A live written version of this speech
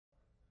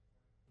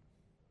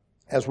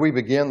As we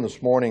begin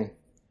this morning,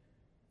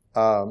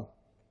 it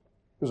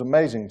was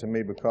amazing to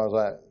me because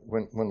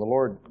when the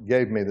Lord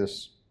gave me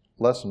this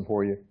lesson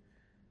for you,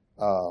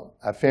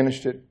 I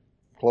finished it,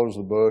 closed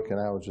the book, and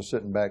I was just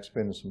sitting back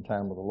spending some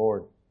time with the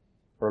Lord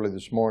early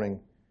this morning.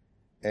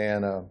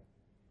 And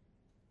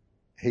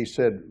He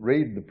said,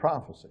 read the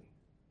prophecy.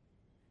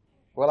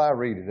 Well, I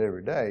read it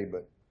every day,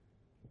 but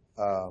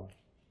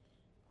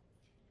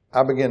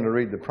I began to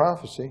read the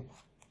prophecy,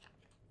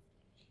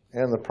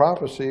 and the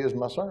prophecy is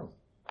my sermon.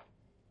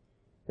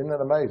 Isn't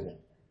that amazing?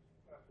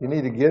 You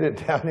need to get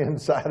it down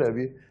inside of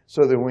you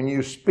so that when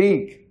you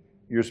speak,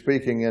 you're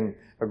speaking in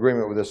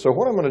agreement with this. So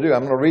what I'm going to do,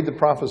 I'm going to read the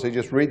prophecy,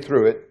 just read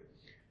through it,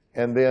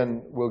 and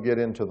then we'll get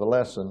into the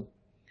lesson.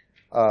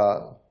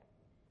 But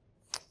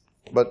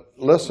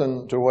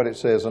listen to what it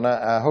says, and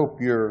I hope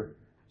you're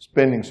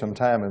spending some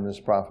time in this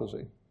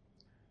prophecy.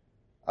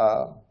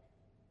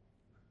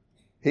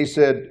 He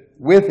said,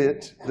 with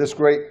it, this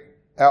great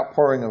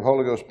outpouring of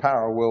Holy Ghost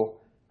power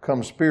will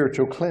come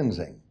spiritual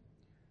cleansing,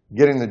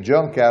 getting the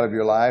junk out of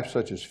your life,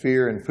 such as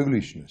fear and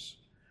foolishness.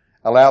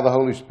 Allow the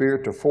Holy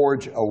Spirit to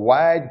forge a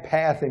wide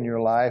path in your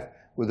life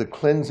with a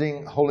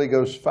cleansing Holy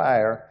Ghost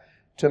fire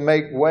to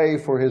make way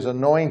for His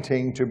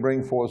anointing to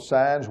bring forth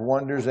signs,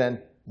 wonders,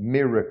 and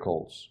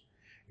miracles.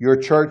 Your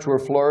church will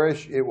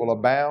flourish, it will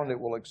abound, it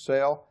will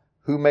excel.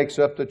 Who makes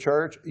up the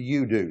church?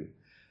 You do.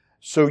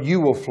 So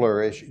you will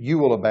flourish, you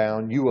will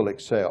abound, you will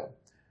excel.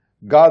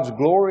 God's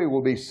glory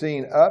will be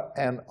seen up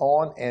and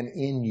on and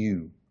in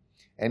you,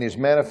 and His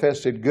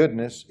manifested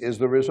goodness is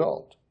the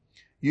result.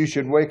 You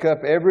should wake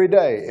up every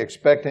day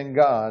expecting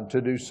God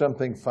to do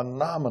something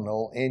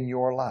phenomenal in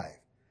your life.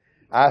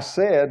 I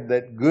said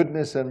that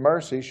goodness and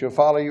mercy shall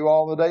follow you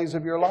all the days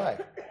of your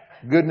life.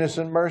 Goodness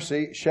and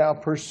mercy shall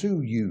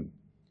pursue you.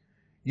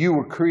 You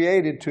were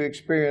created to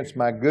experience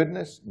my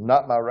goodness,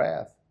 not my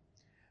wrath.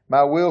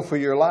 My will for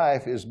your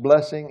life is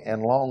blessing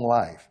and long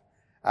life.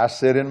 I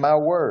said in my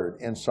word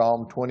in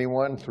Psalm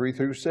 21,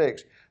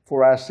 3-6,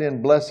 for I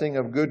send blessing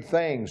of good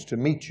things to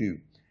meet you.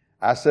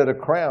 I set a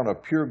crown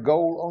of pure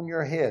gold on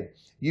your head.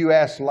 You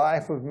asked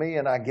life of me,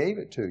 and I gave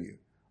it to you.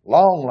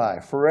 Long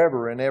life,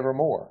 forever and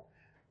evermore.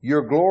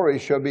 Your glory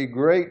shall be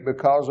great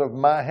because of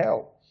my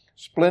help.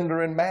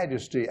 Splendor and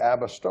majesty I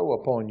bestow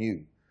upon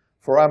you.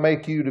 For I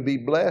make you to be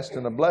blessed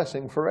and a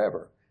blessing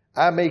forever.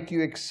 I make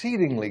you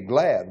exceedingly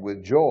glad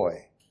with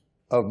joy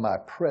of my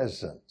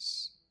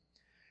presence.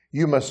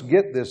 You must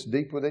get this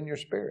deep within your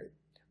spirit.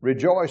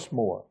 Rejoice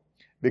more,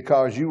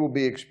 because you will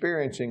be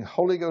experiencing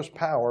Holy Ghost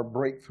power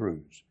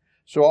breakthroughs.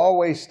 So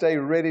always stay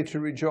ready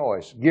to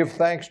rejoice. Give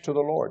thanks to the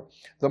Lord.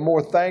 The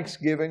more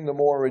thanksgiving, the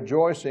more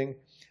rejoicing,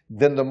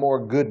 then the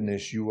more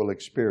goodness you will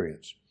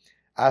experience.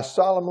 I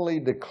solemnly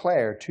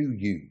declare to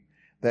you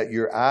that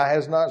your eye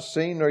has not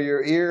seen, nor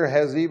your ear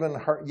has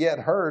even yet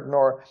heard,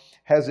 nor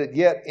has it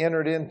yet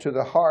entered into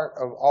the heart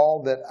of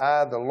all that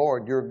I, the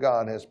Lord your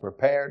God, has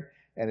prepared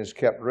and has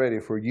kept ready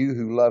for you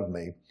who love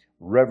me,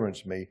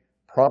 reverence me,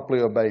 promptly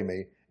obey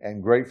me,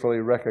 and gratefully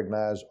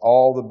recognize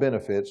all the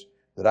benefits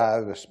that I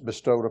have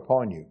bestowed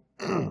upon you.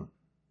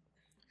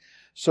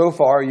 So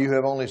far, you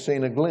have only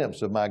seen a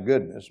glimpse of my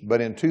goodness, but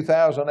in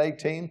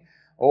 2018,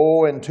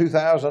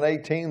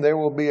 there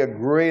will be a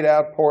great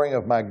outpouring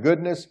of my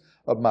goodness,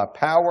 of my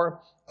power,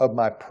 of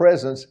my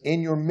presence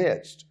in your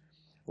midst,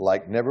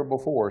 like never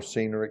before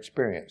seen or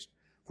experienced.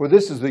 For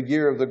this is the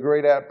year of the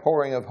great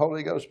outpouring of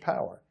Holy Ghost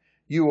power.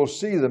 You will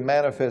see the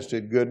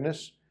manifested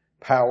goodness,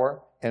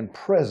 power, and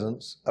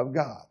presence of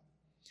God.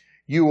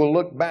 You will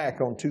look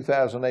back on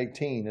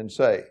 2018 and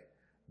say,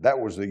 that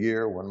was the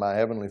year when my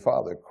Heavenly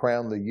Father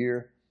crowned the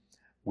year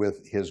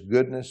with His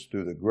goodness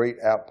through the great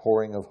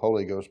outpouring of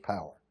Holy Ghost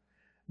power.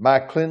 My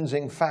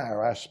cleansing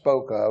fire I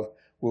spoke of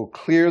will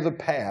clear the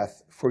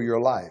path for your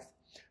life,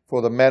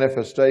 for the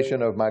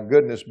manifestation of my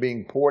goodness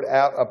being poured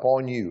out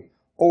upon you.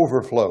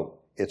 Overflow,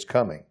 it's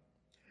coming.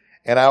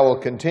 And I will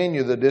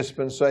continue the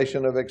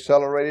dispensation of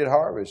accelerated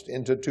harvest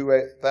into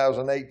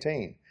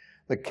 2018.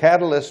 The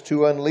catalyst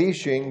to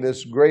unleashing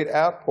this great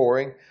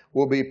outpouring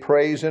will be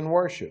praise and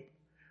worship.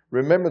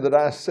 Remember that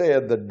I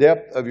said the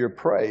depth of your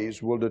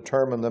praise will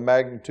determine the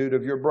magnitude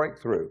of your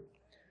breakthrough.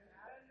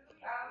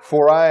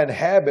 For I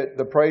inhabit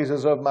the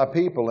praises of my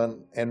people,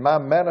 and my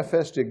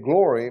manifested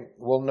glory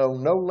will know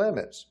no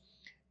limits,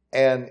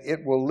 and it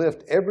will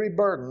lift every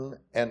burden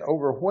and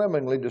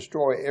overwhelmingly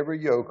destroy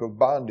every yoke of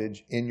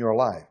bondage in your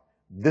life.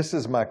 This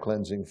is my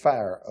cleansing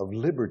fire of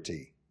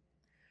liberty.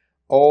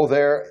 Oh,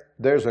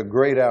 there's a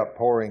great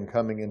outpouring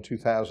coming in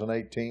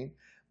 2018.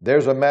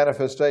 There's a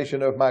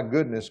manifestation of my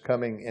goodness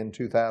coming in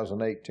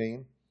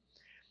 2018.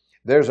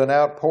 There's an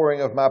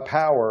outpouring of my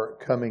power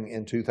coming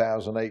in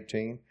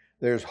 2018.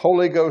 There's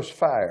Holy Ghost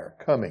fire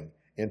coming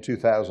in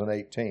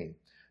 2018.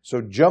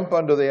 So jump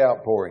under the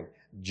outpouring.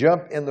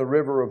 Jump in the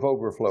river of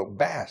overflow.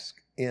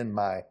 Bask in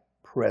my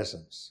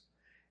presence.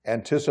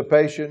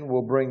 Anticipation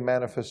will bring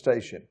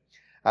manifestation.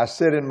 I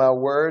said in my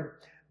word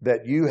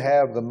that you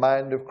have the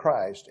mind of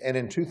Christ. And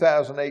in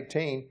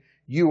 2018,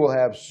 you will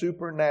have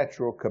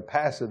supernatural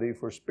capacity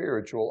for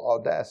spiritual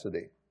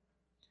audacity.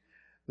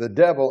 The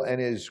devil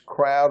and his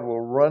crowd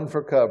will run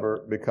for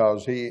cover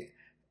because he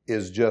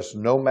is just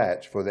no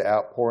match for the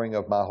outpouring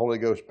of my Holy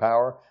Ghost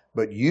power.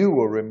 But you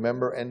will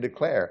remember and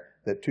declare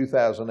that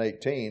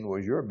 2018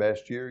 was your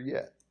best year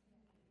yet.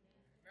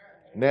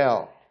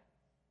 Now,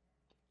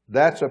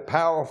 that's a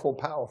powerful,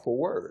 powerful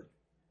word.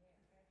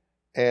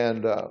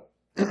 And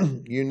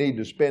you need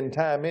to spend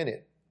time in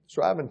it.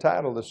 So I've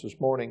entitled this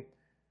morning,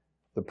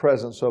 The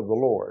Presence of the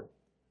Lord.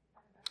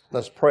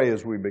 Let's pray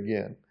as we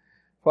begin.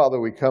 Father,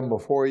 we come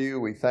before you.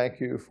 We thank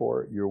you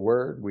for your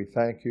word. We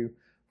thank you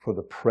for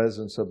the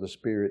presence of the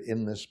Spirit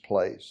in this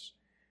place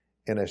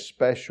in a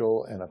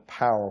special and a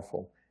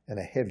powerful and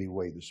a heavy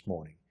way this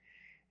morning.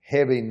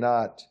 Heavy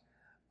not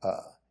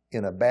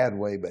in a bad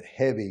way, but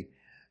heavy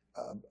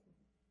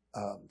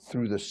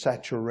through the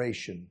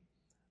saturation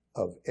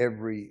of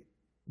every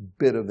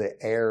bit of the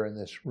air in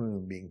this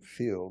room being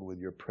filled with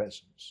your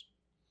presence.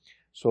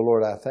 So,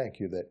 Lord, I thank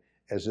you that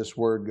as this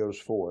word goes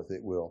forth,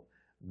 it will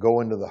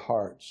go into the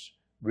hearts,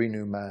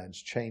 renew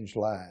minds, change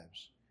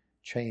lives,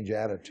 change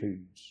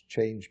attitudes,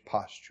 change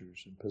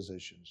postures and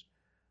positions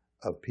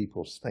of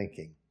people's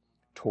thinking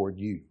toward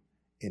you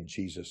in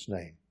Jesus'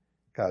 name.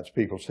 God's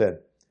people said,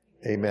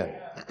 amen.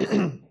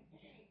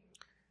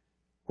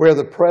 Where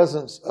the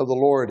presence of the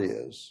Lord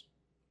is,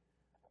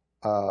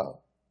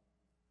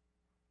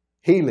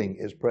 healing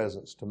is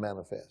presence to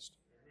manifest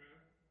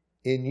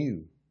in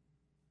you,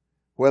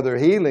 whether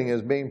healing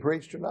is being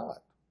preached or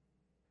not.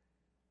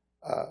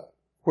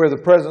 Where the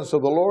presence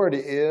of the Lord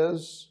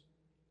is,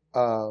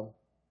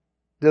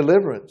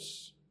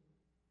 deliverance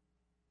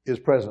is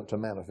present to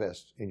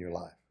manifest in your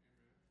life.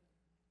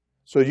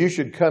 So you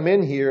should come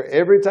in here,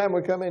 every time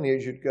we come in here,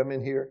 you should come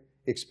in here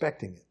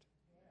expecting it.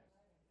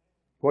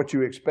 What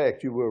you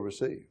expect, you will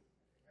receive.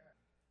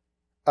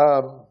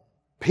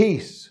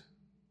 Peace,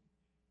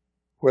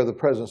 where the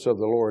presence of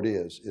the Lord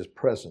is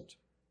present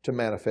to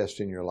manifest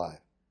in your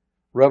life.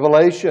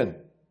 Revelation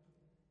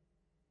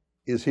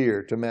is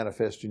here to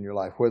manifest in your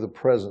life, where the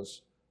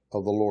presence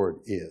of the Lord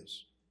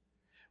is.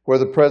 Where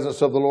the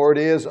presence of the Lord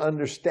is,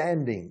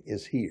 understanding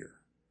is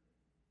here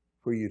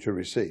for you to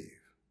receive.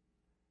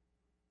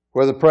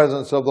 Where the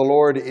presence of the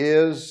Lord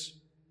is,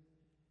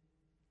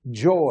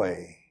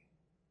 joy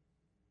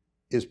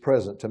is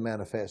present to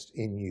manifest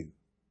in you.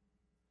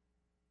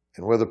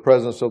 And where the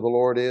presence of the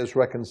Lord is,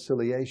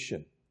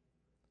 reconciliation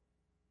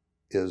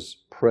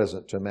is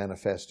present to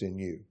manifest in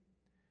you.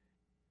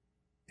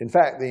 In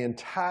fact, the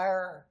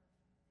entire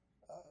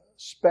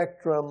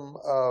spectrum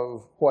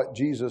of what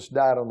Jesus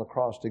died on the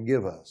cross to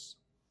give us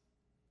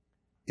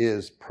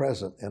is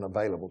present and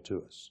available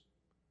to us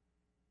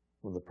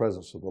when the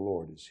presence of the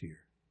Lord is here.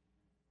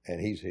 And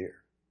He's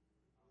here,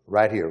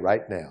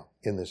 right now,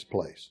 in this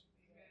place.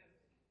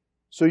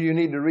 So you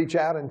need to reach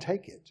out and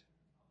take it.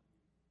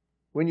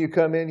 When you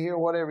come in here,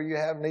 whatever you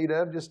have need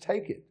of, just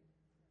take it.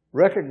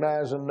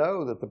 Recognize and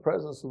know that the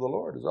presence of the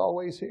Lord is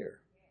always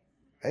here.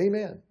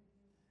 Amen.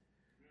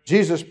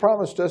 Jesus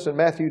promised us in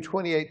Matthew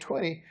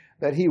 28:20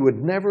 that He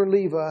would never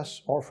leave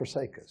us or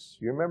forsake us.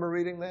 You remember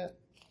reading that?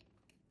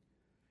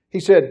 He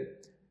said,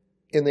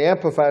 in the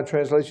Amplified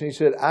Translation, He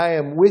said, I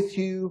am with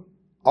you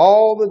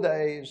all the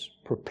days,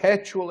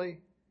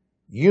 perpetually,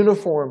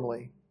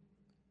 uniformly,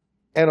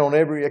 and on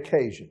every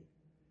occasion.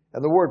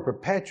 And the word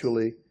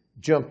perpetually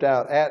jumped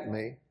out at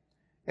me.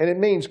 And it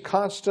means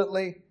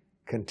constantly,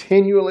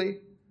 continually,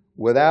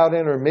 without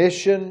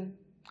intermission,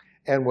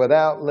 and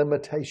without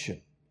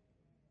limitation.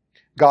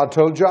 God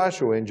told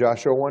Joshua in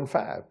Joshua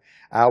 1:5,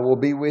 I will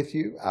be with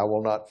you, I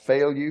will not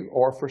fail you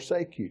or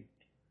forsake you.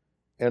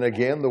 And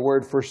again, the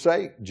word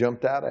forsake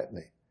jumped out at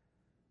me.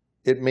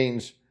 It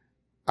means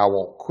I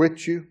won't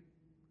quit you,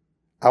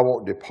 I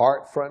won't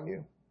depart from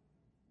you,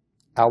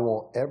 I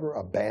won't ever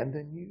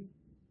abandon you,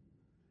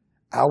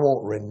 I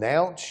won't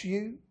renounce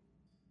you,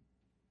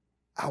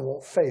 I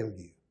won't fail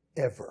you,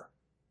 ever.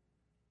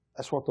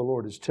 That's what the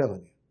Lord is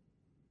telling you.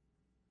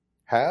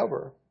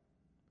 However,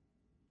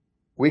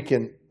 we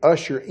can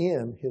usher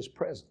in His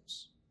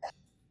presence.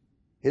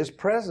 His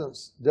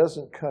presence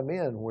doesn't come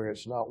in where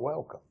it's not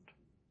welcomed.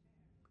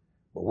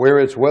 But where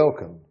it's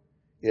welcomed,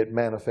 it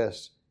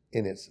manifests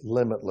in its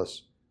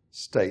limitless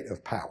state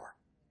of power.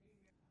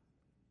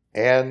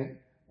 And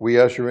we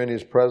usher in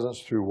His presence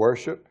through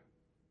worship,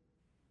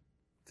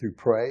 through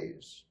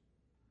praise,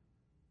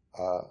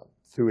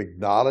 through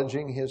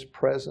acknowledging His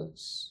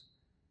presence,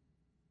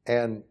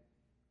 and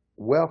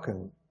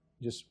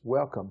just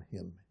welcome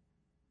Him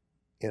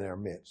in our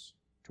midst,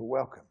 to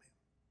welcome Him.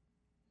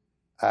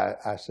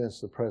 I sense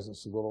the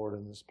presence of the Lord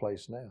in this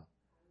place now.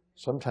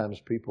 Sometimes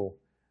people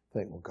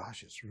think, well,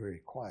 gosh, it's very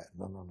quiet.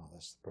 No,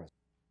 that's the presence.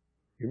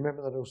 You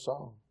remember that old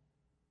song?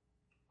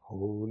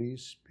 Holy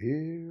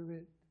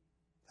Spirit,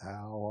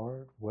 Thou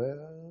art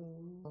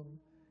welcome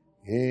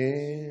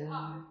in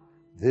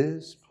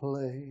this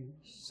place.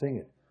 Sing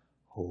it.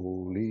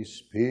 Holy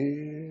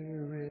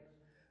Spirit,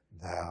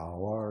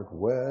 Thou art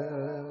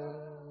welcome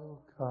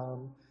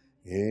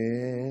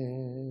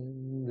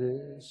in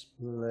this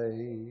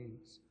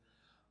place.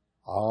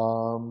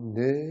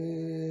 Omnipotent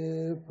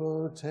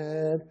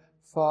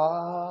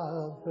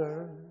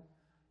Father,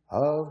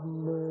 of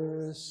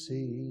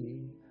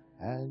mercy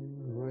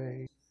and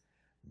grace,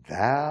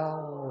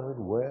 thou art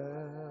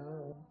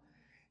well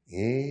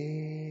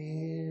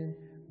in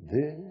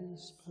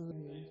this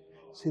place.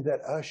 See,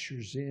 that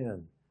ushers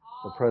in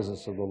the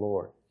presence of the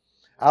Lord.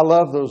 I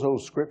love those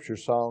old scripture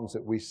songs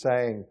that we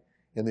sang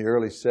in the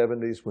early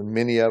 70s when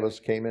many of us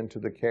came into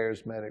the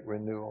charismatic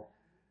renewal.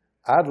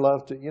 I'd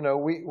love to,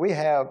 we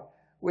have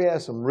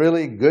some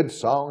really good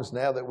songs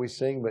now that we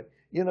sing, but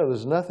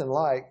there's nothing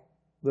like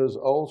those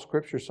old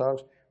scripture songs.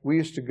 We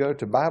used to go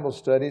to Bible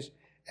studies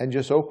and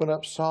just open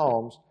up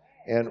Psalms.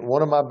 And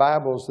one of my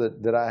Bibles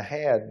that I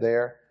had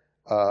there,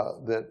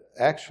 that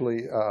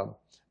actually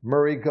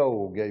Murray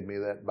Gold gave me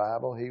that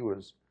Bible. He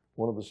was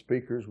one of the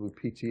speakers with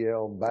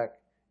PTL back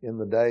in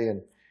the day,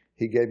 and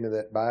he gave me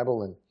that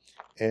Bible.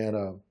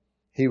 And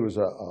he was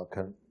a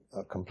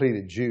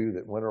completed Jew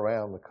that went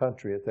around the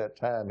country at that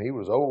time. He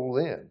was old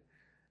then.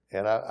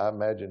 And I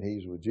imagine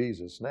he's with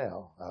Jesus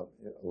now,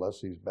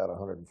 unless he's about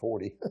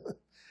 140.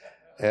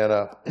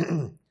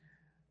 And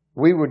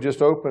we would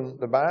just open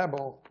the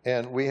Bible,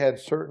 and we had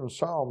certain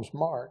Psalms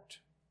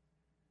marked.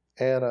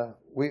 And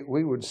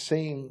we would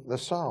sing the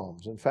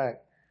Psalms. In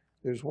fact,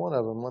 there's one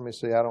of them. Let me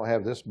see. I don't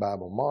have this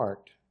Bible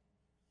marked.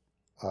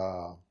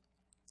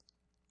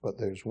 But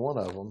there's one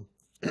of them,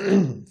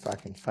 if I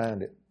can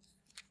find it.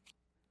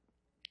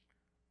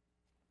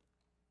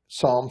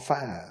 Psalm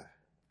 5.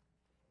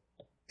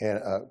 And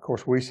of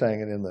course, we sang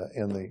it in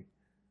the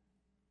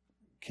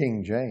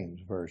King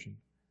James Version.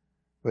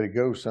 But it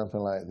goes something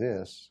like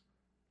this.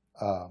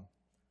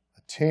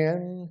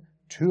 Attend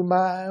to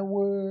my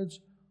words,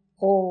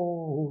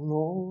 O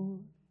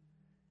Lord.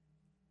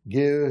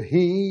 Give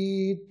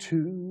heed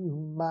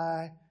to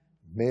my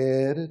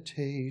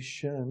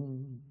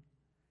meditation.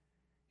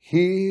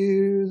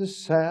 Hear the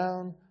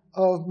sound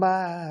of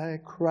my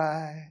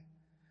cry,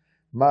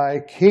 my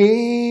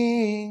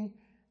King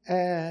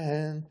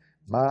and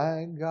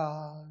my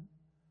God.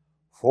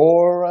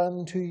 For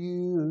unto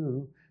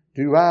you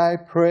do I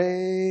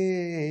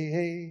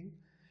pray.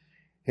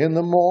 In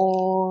the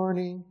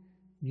morning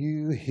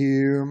you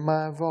hear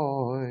my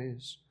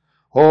voice.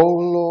 O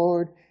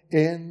Lord,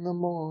 in the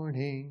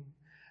morning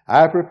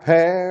I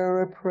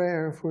prepare a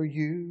prayer for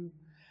you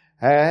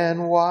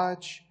and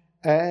watch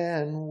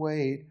and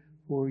wait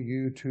for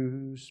you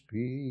to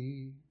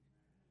speak.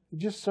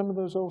 Just some of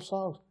those old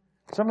songs.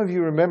 Some of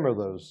you remember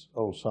those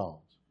old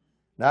songs.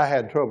 Now, I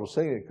had trouble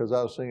singing it because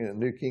I was singing it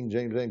New King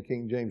James and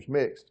King James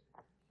mixed.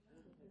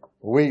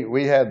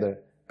 We had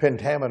the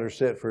pentameter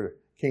set for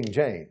King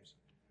James.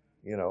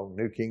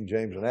 New King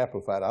James and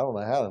Amplified. I don't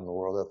know how in the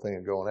world that thing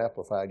would go on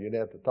Amplified. You'd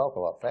have to talk a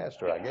lot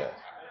faster, I guess.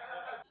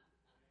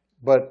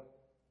 But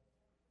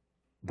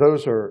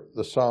those are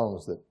the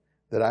songs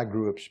that I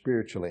grew up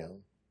spiritually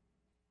in.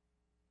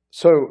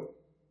 So,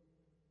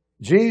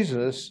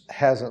 Jesus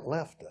hasn't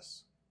left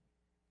us.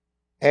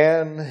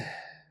 And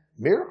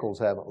miracles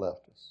haven't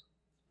left us.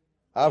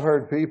 I've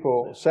heard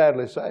people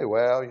sadly say,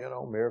 well,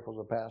 miracles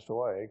have passed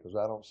away because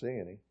I don't see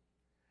any.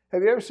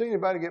 Have you ever seen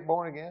anybody get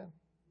born again?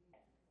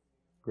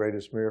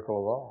 Greatest miracle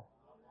of all.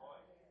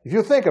 If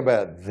you think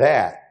about it,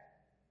 that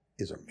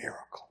is a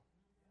miracle.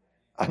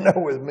 I know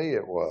with me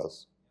it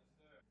was.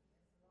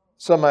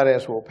 Some might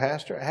ask, well,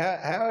 Pastor,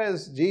 how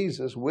is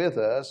Jesus with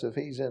us if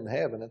he's in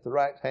heaven at the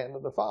right hand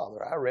of the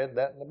Father? I read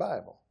that in the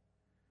Bible.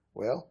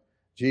 Well,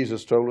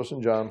 Jesus told us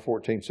in John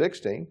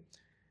 14:16,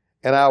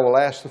 and I will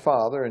ask the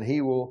Father, and he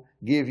will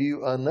give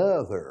you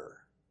another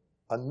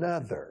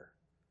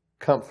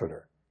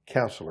comforter,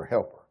 counselor,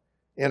 helper,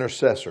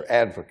 intercessor,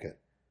 advocate,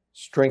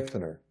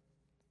 strengthener,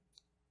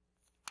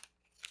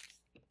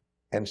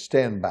 and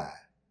standby,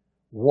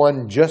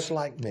 one just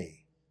like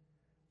me,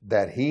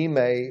 that he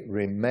may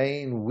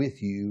remain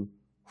with you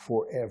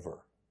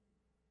forever.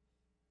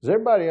 Does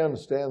everybody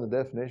understand the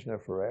definition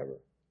of forever?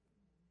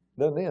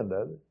 Doesn't end,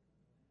 does it?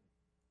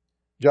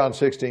 John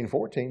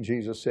 16:14,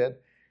 Jesus said,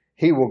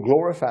 he will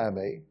glorify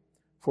me,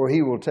 for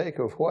he will take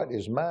of what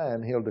is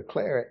mine, he'll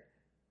declare it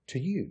to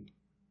you.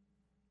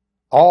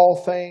 All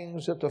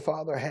things that the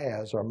Father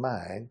has are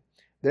mine.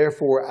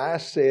 Therefore I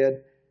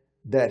said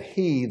that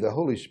he, the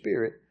Holy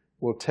Spirit,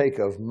 will take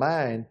of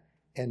mine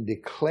and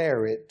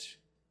declare it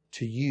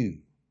to you.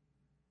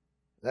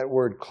 That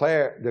word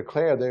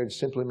declare there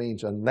simply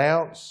means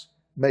announce,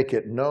 make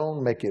it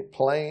known, make it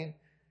plain,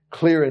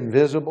 clear and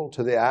visible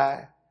to the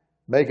eye,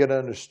 make it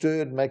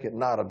understood, make it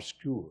not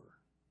obscure.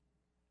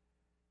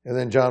 And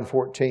then John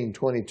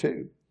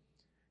 14:22,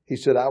 he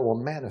said, I will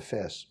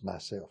manifest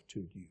myself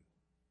to you.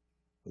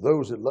 For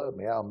those that love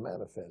me, I'll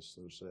manifest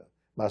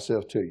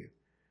myself to you.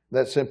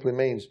 That simply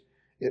means,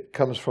 it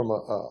comes from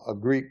a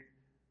Greek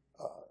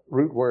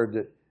root word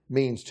that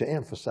means to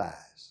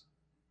emphasize.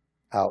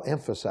 I'll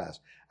emphasize.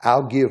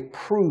 I'll give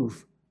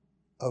proof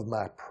of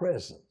my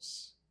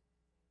presence,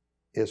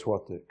 is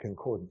what the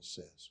concordance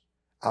says.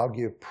 I'll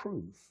give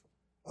proof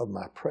of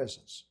my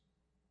presence.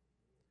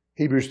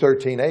 Hebrews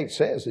 13:8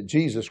 says that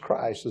Jesus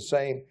Christ, the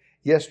same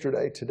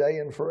yesterday, today,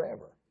 and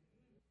forever.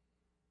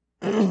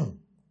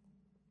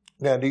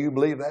 Now, do you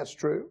believe that's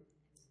true?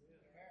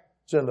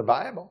 It's in the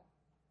Bible.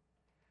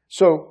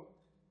 So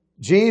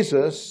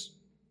Jesus,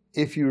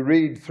 if you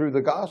read through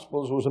the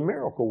Gospels, was a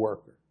miracle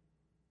worker.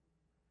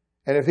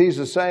 And if He's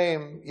the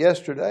same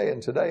yesterday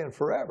and today and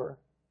forever,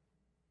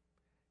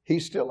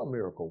 He's still a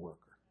miracle worker.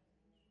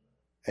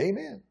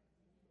 Amen.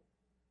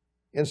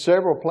 In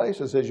several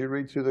places, as you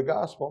read through the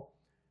Gospel,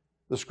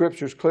 the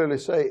Scriptures clearly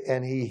say,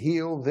 and He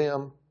healed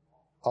them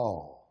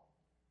all.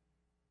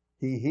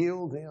 He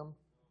healed them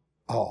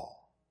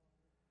all.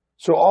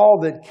 So all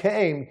that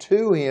came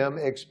to Him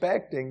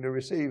expecting to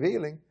receive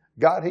healing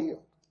got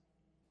healed.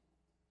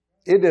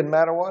 It didn't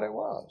matter what it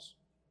was.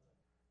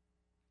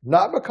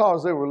 Not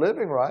because they were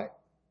living right.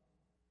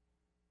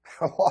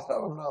 A lot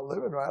of them not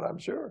living right, I'm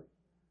sure.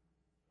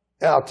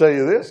 And I'll tell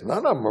you this,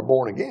 none of them are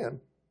born again.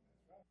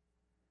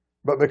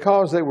 But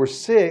because they were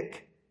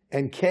sick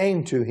and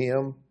came to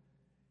Him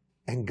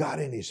and got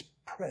in His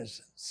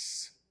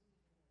presence.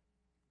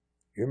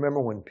 You remember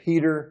when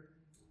Peter,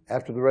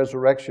 after the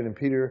resurrection, and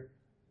Peter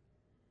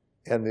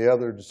and the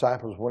other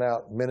disciples went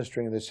out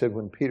ministering, and they said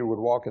when Peter would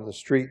walk in the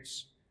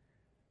streets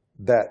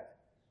that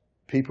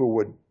people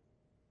would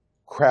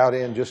crowd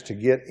in just to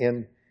get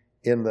in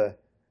the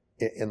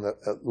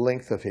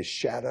length of His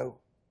shadow.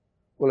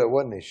 Well, it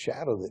wasn't His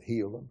shadow that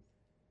healed them.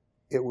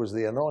 It was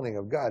the anointing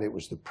of God. It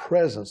was the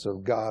presence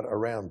of God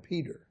around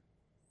Peter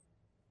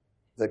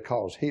that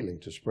caused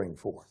healing to spring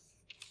forth.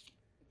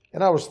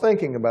 And I was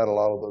thinking about a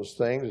lot of those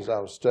things as I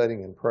was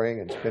studying and praying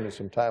and spending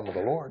some time with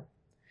the Lord.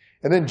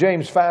 And then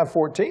James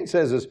 5:14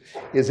 says,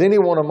 is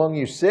anyone among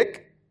you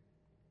sick?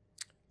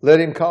 Let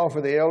him call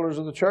for the elders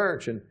of the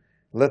church and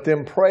let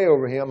them pray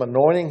over him,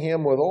 anointing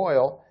him with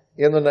oil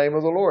in the name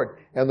of the Lord.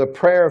 And the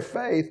prayer of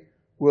faith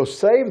will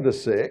save the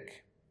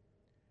sick,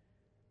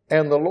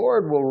 and the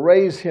Lord will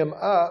raise him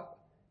up.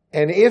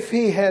 And if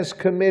he has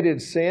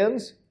committed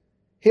sins,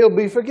 he'll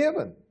be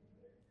forgiven.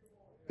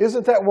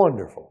 Isn't that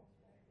wonderful?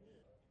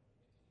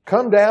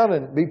 Come down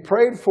and be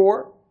prayed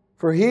for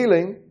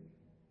healing.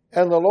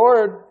 And the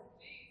Lord,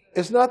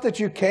 it's not that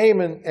you came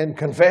and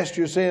confessed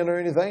your sin or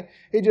anything.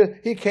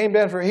 He came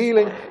down for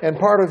healing, and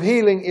part of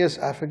healing is,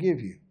 I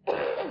forgive you.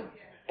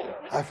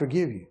 I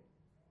forgive you.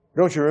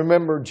 Don't you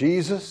remember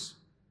Jesus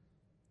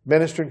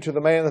ministering to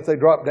the man that they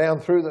dropped down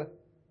through the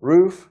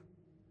roof?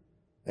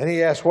 And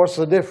He asked, what's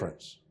the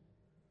difference?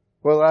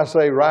 Well, I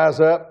say, rise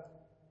up,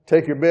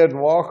 take your bed and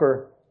walk,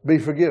 or be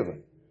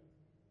forgiven.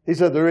 He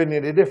said there isn't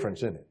any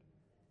difference in it.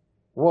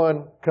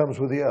 One comes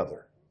with the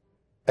other.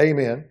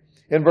 Amen.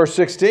 In verse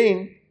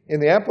 16, in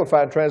the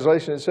Amplified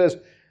Translation, it says,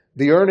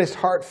 the earnest,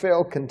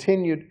 heartfelt,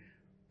 continued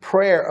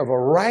prayer of a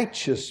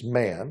righteous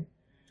man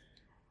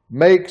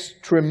makes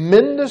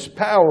tremendous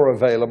power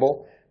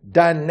available,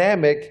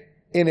 dynamic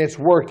in its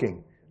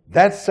working.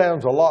 That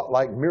sounds a lot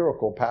like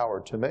miracle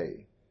power to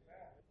me.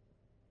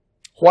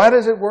 Why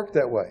does it work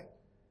that way?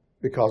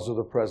 Because of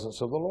the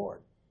presence of the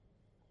Lord.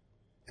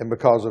 And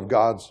because of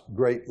God's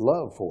great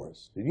love for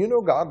us. Did you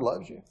know God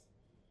loves you?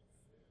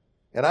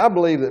 And I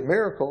believe that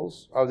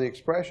miracles are the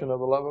expression of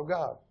the love of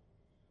God.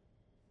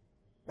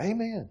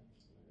 Amen.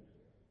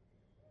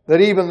 That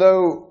even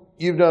though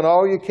you've done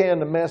all you can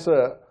to mess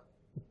up,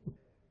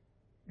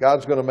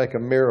 God's going to make a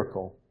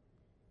miracle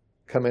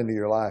come into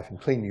your life and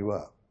clean you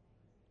up.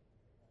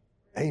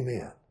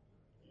 Amen.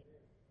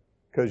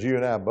 Because you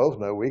and I both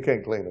know we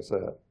can't clean us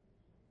up.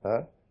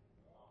 Huh?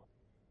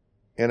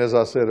 And as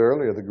I said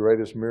earlier, the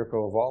greatest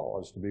miracle of all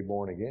is to be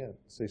born again.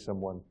 See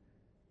someone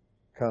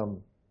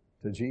come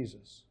to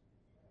Jesus.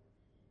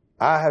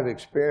 I have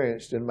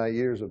experienced in my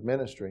years of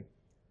ministry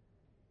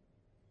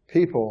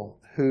people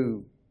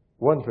who,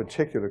 one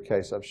particular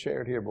case I've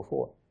shared here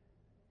before,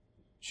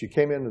 she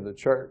came into the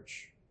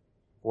church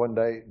one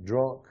day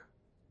drunk,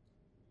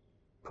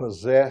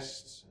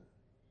 possessed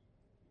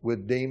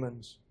with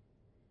demons,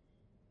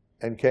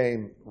 and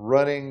came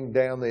running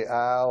down the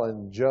aisle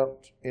and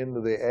jumped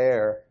into the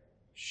air,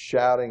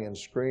 shouting and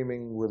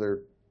screaming with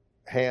her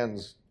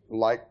hands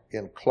like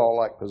in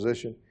claw-like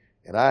position.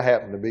 And I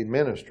happened to be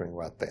ministering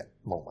right that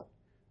moment.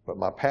 But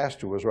my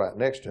pastor was right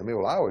next to me.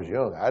 Well, I was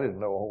young. I didn't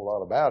know a whole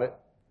lot about it.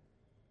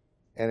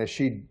 And as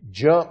she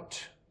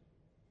jumped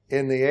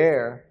in the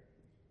air,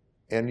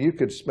 and you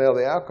could smell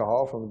the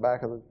alcohol from the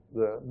back of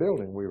the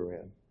building we were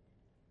in,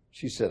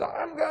 she said,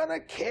 I'm going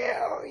to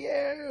kill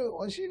you.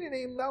 Well, she didn't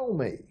even know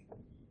me.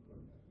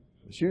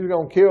 She was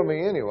going to kill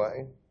me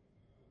anyway.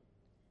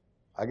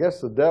 I guess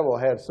the devil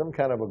had some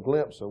kind of a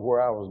glimpse of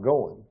where I was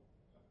going.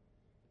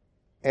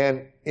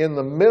 And in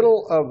the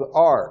middle of the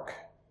ark,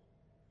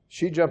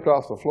 she jumped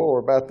off the floor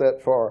about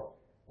that far,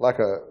 like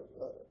a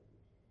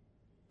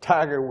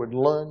tiger would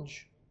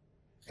lunge.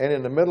 And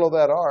in the middle of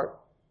that ark,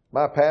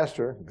 my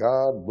pastor,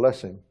 God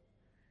bless him,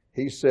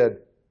 he said,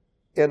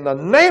 in the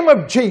name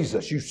of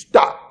Jesus, you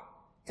stop.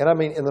 And I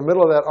mean, in the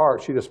middle of that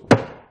ark, she just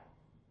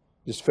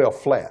fell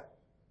flat.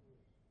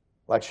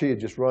 Like she had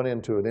just run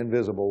into an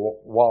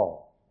invisible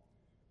wall.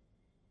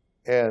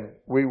 And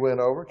we went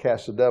over,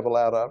 cast the devil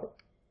out of her,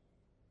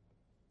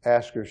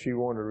 asked her if she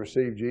wanted to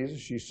receive Jesus.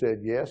 She said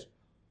yes.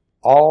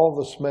 All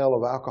the smell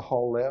of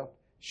alcohol left.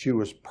 She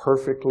was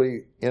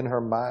perfectly in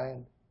her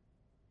mind,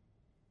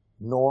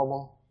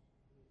 normal.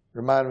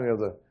 Remind me of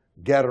the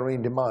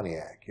Gadarene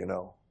demoniac, you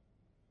know.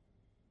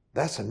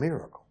 That's a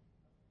miracle.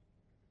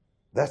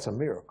 That's a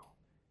miracle.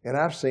 And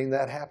I've seen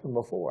that happen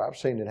before. I've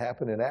seen it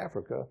happen in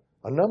Africa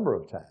a number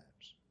of times.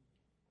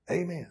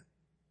 Amen.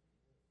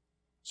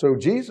 So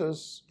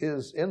Jesus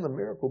is in the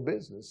miracle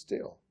business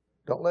still.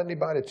 Don't let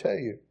anybody tell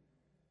you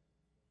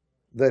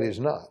that He's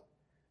not.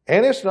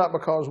 And it's not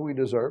because we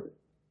deserve it,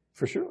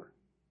 for sure.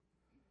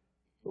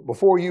 But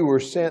before you were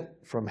sent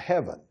from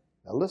heaven,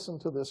 now listen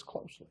to this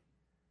closely.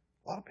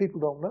 A lot of people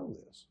don't know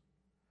this.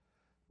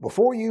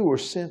 Before you were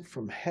sent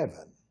from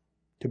heaven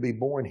to be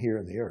born here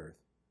in the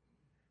earth,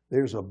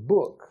 there's a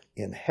book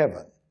in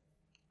heaven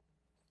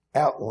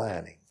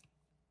outlining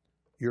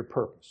your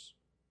purpose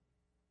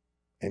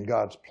and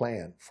God's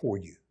plan for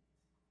you,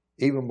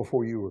 even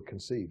before you were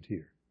conceived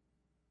here.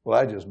 Well,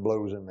 that just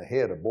blows in the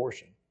head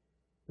abortion,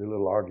 the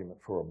little argument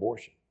for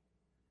abortion.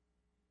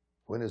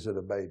 When is it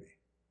a baby?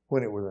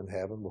 When it was in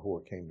heaven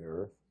before it came to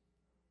earth.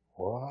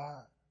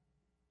 What?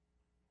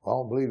 I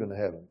don't believe in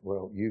heaven.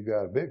 Well, you've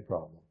got a big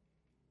problem.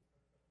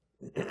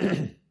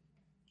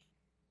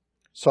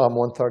 Psalm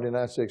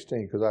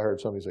 139:16, because I heard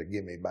somebody say,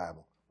 give me a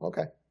Bible.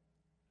 Okay.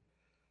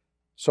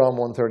 Psalm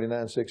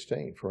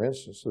 139:16, for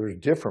instance, there's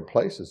different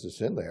places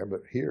that's in there,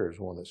 but here is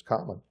one that's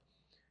common.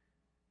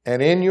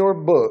 And in your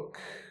book,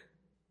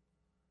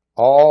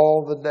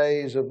 all the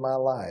days of my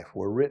life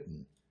were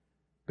written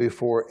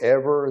before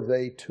ever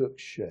they took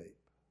shape.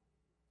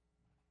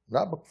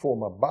 Not before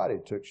my body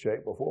took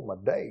shape, before my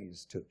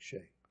days took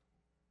shape.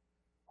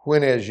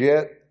 When as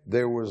yet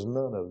there was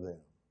none of them.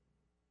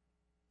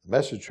 The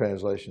Message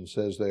translation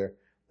says there,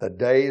 the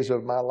days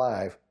of my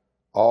life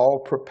all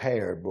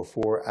prepared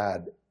before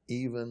I'd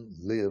even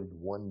lived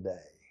one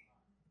day.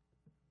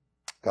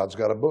 God's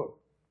got a book.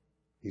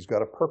 He's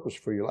got a purpose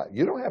for your life.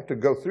 You don't have to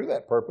go through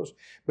that purpose,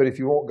 but if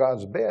you want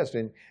God's best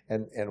and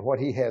what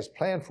He has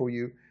planned for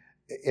you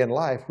in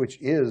life, which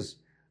is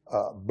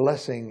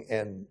blessing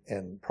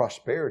and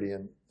prosperity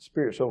in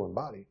spirit, soul, and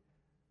body,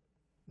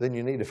 then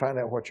you need to find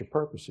out what your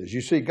purpose is. You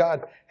see,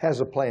 God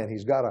has a plan.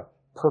 He's got a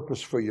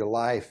purpose for your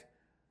life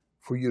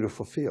for you to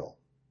fulfill.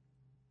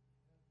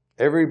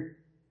 Every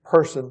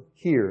person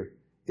here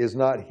is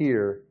not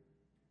here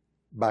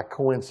by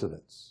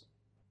coincidence.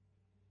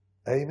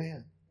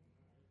 Amen.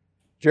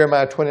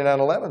 Jeremiah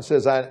 29:11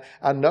 says,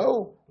 I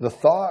know the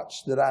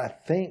thoughts that I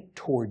think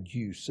toward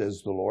you,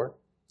 says the Lord.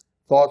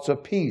 Thoughts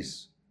of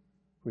peace,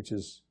 which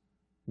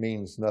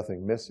means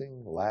nothing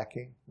missing,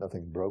 lacking,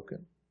 nothing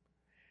broken.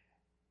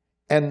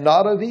 And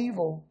not of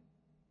evil,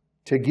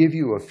 to give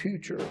you a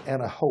future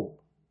and a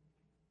hope.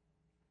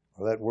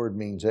 Well, that word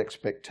means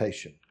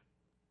expectation.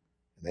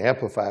 And the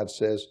Amplified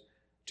says,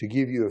 to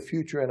give you a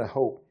future and a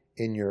hope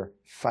in your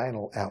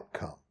final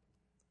outcome.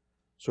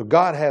 So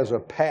God has a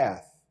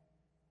path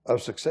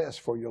of success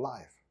for your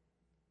life.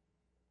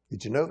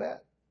 Did you know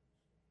that?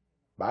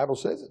 The Bible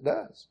says it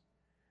does.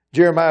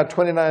 Jeremiah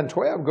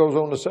 29:12 goes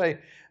on to say,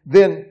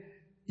 then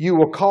you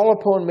will call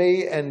upon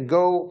me and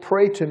go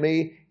pray to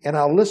me, and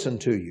I'll listen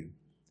to you.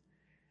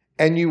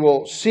 And you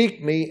will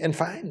seek me and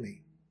find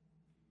me.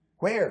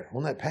 Where?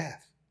 On that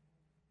path.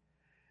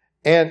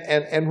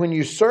 And when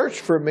you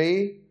search for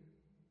me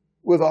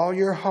with all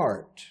your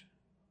heart.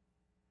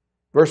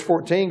 Verse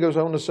 14 goes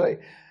on to say,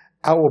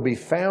 I will be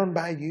found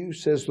by you,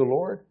 says the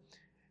Lord,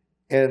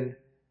 and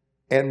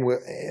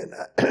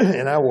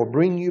I will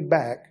bring you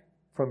back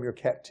from your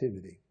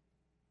captivity.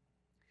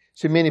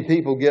 See, many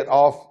people get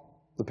off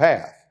the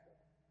path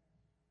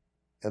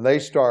and they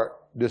start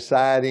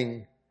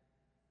deciding,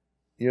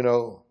 you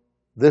know,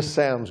 this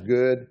sounds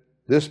good,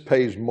 this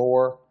pays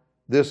more,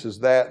 this is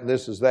that, and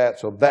this is that,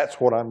 so that's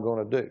what I'm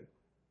going to do.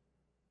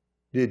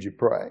 Did you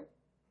pray?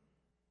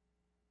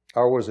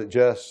 Or was it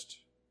just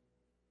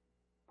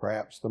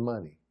perhaps the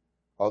money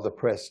or the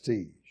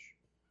prestige?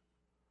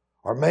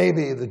 Or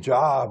maybe the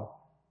job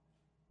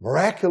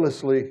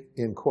miraculously,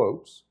 in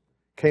quotes,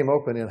 came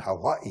open in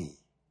Hawaii.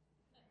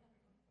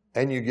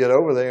 And you get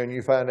over there and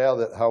you find out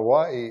that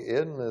Hawaii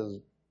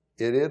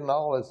isn't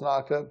all it's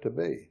knocked up to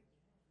be.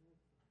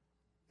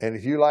 And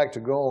if you like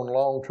to go on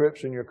long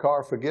trips in your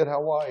car, forget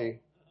Hawaii.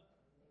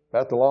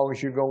 About the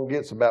longest you're going to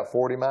get is about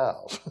 40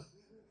 miles.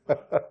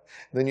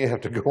 Then you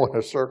have to go in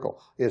a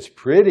circle. It's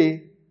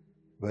pretty,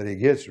 but it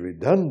gets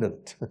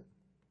redundant.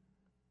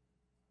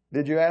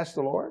 Did you ask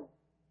the Lord?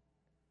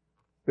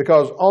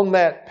 Because on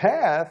that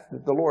path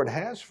that the Lord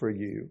has for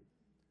you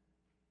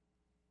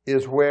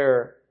is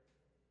where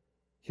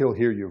He'll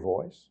hear your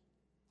voice,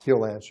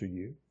 He'll answer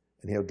you,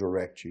 and He'll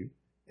direct you,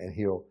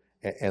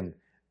 and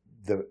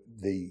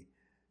the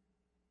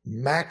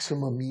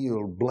maximum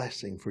yield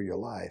blessing for your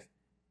life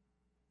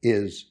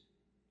is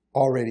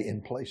already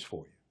in place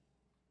for you.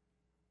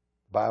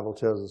 The Bible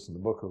tells us in the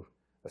book of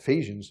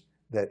Ephesians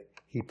that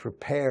He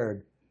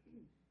prepared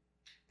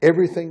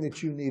everything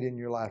that you need in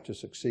your life to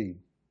succeed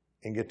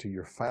and get to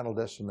your final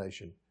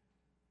destination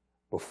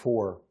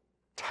before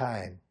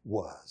time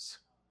was.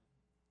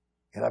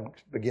 And I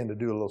began to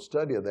do a little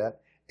study of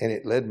that, and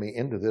it led me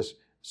into this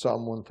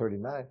Psalm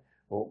 139.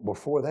 Well,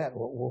 before that,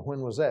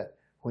 when was that?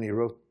 When He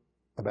wrote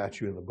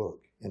about you in the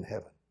book in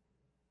heaven.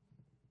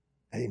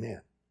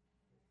 Amen.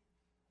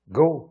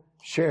 Go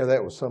share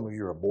that with some of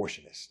your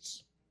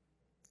abortionists.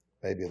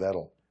 Maybe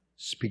that'll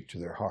speak to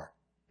their heart.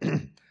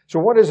 So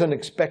what is an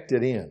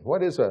expected end?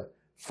 What is a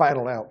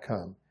final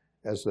outcome?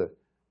 As the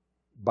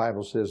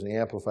Bible says in the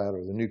Amplified,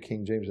 or the New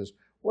King James says,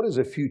 what is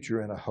a future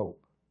and a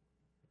hope?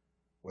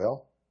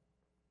 Well,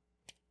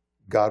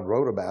 God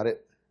wrote about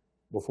it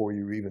before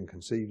you were even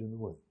conceived in the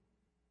womb.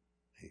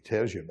 He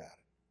tells you about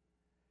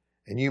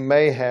it. And you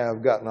may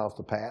have gotten off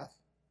the path.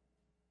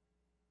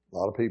 A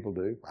lot of people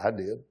do. I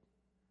did.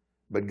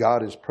 But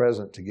God is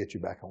present to get you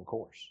back on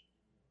course.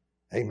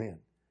 Amen.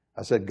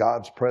 I said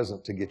God's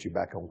present to get you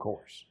back on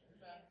course.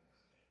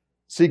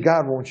 See,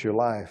 God wants your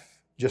life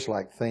just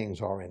like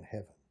things are in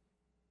heaven.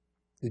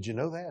 Did you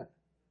know that?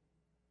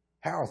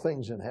 How are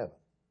things in heaven?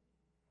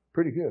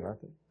 Pretty good,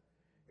 aren't they?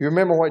 You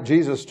remember what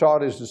Jesus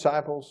taught His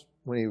disciples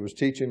when He was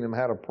teaching them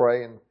how to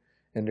pray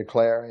and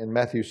declare? In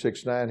Matthew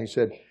 6:9, He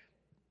said,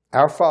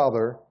 Our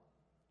Father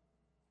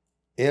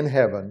in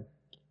heaven,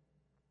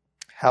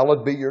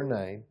 hallowed be your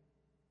name.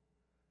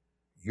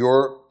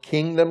 Your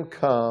kingdom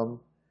come,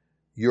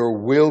 your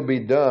will be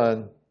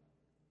done.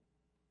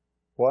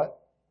 What?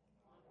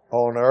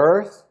 On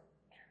earth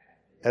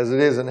as it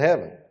is in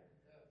heaven.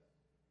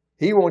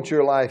 He wants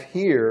your life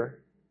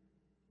here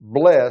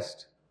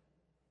blessed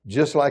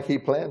just like He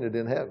planned it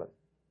in heaven.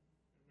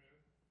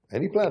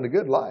 And He planned a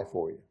good life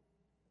for you.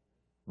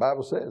 The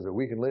Bible says that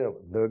we can live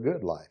a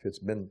good life. It's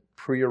been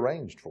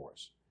prearranged for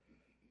us.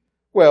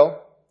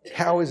 Well,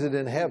 how is it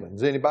in heaven?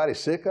 Is anybody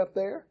sick up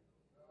there?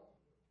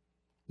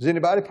 Is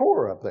anybody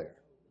poor up there?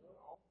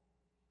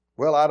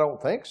 Well, I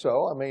don't think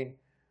so. I mean,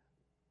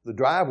 the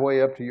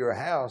driveway up to your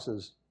house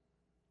is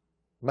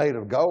made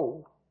of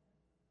gold,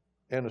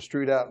 and the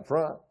street out in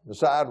front, the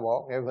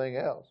sidewalk, and everything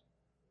else.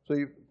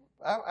 So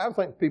I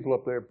think people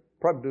up there are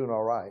probably doing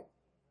all right.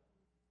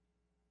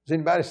 Is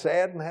anybody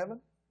sad in heaven?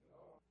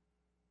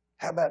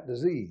 How about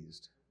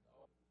diseased?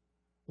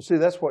 Well, see,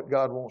 that's what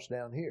God wants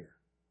down here.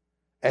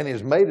 And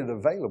He's made it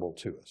available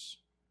to us.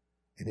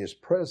 And His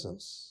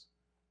presence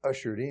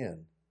ushered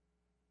in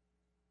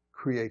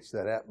creates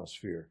that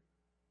atmosphere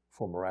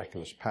for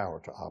miraculous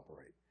power to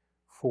operate,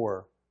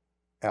 for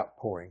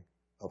outpouring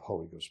of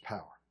Holy Ghost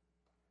power.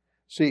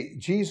 See,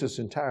 Jesus'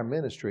 entire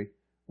ministry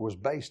was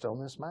based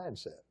on this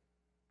mindset.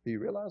 Do you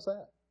realize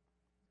that?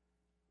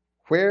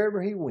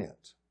 Wherever He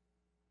went,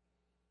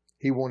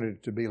 He wanted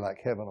it to be like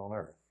heaven on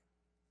earth.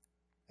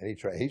 And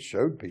He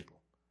showed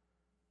people.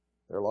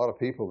 There are a lot of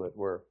people that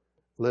were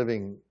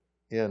living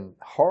in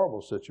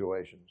horrible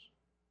situations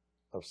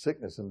of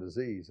sickness and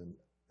disease, and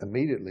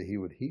immediately He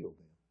would heal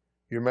them.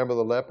 You remember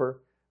the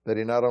leper that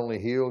He not only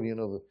healed,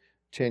 the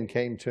 10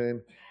 came to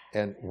Him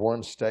and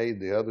one stayed,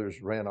 the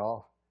others ran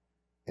off.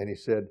 And He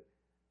said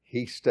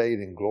He stayed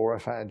and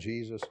glorified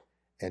Jesus,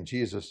 and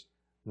Jesus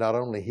not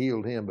only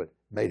healed him, but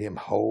made him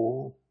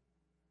whole.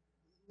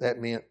 That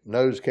meant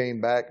nose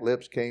came back,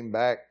 lips came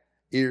back,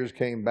 ears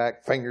came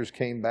back, fingers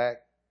came back.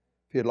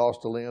 If he had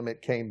lost a limb,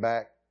 it came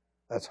back.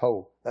 That's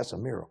whole. That's a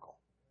miracle.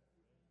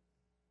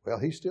 Well,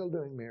 He's still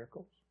doing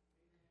miracles.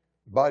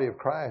 The body of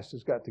Christ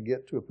has got to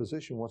get to a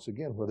position once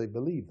again where they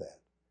believe that.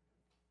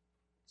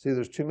 See,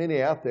 there's too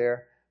many out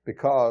there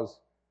because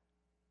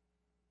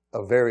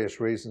of various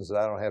reasons that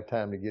I don't have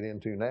time to get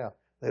into now.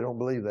 They don't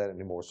believe that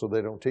anymore, so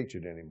they don't teach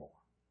it anymore.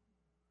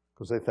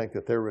 Because they think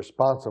that they're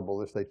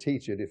responsible if they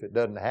teach it. If it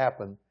doesn't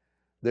happen,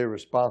 they're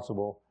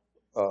responsible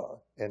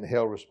and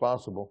held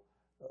responsible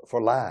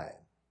for lying.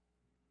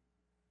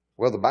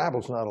 Well, the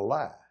Bible's not a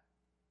lie.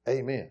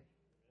 Amen.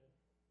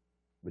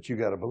 But you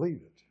got to believe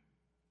it.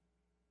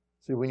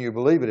 See, when you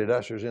believe it, it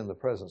ushers in the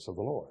presence of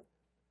the Lord.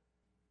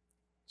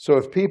 So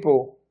if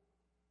people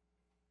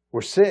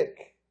were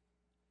sick,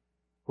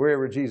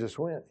 wherever Jesus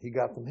went, He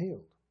got them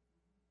healed.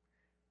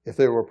 If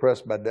they were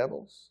oppressed by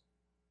devils,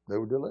 they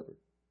were delivered.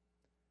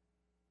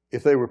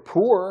 If they were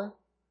poor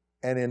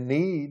and in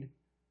need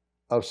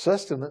of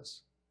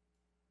sustenance,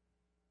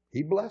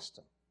 He blessed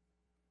them.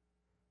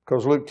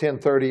 Because Luke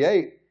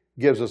 10:38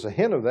 gives us a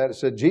hint of that. It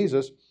said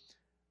Jesus,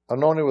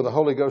 anointed with the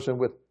Holy Ghost and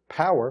with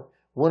power,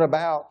 went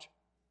about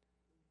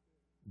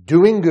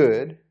doing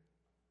good.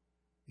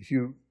 If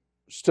you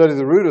study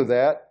the root of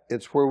that,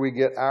 it's where we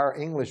get our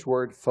English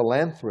word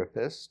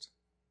philanthropist.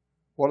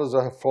 What does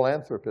a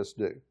philanthropist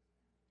do?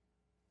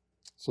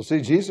 So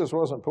see, Jesus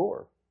wasn't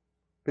poor.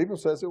 People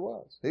says it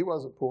was. He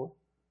wasn't poor.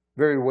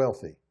 Very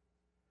wealthy.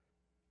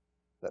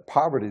 That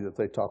poverty that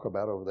they talk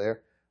about over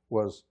there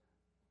was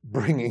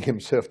bringing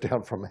Himself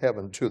down from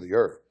heaven to the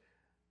earth.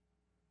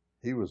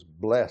 He was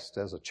blessed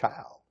as a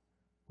child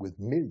with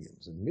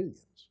millions and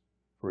millions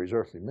for His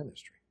earthly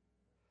ministry.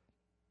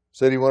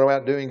 Said He went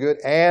about doing good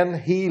and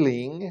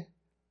healing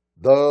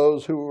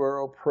those who were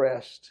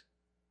oppressed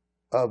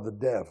of the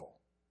devil.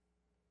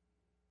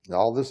 And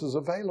all this is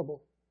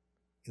available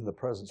in the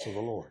presence of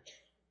the Lord.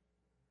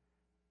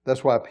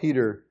 That's why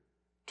Peter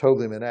told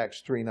them in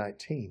Acts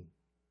 3:19.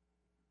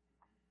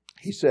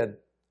 He said,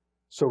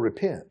 so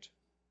repent.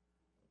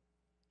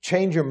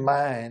 Change your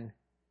mind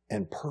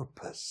and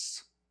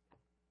purpose.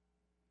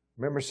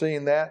 Remember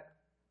seeing that?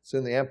 It's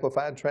in the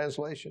Amplified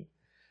translation.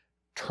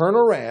 turn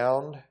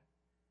around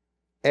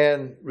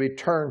and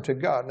return to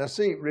God. Now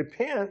see,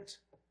 repent,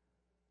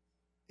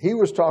 he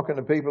was talking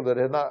to people that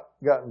had not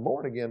gotten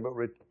born again, but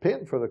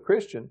repent for the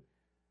Christian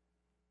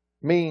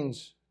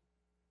means,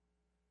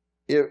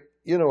 if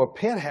you know, a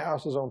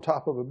penthouse is on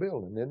top of a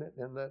building, isn't it?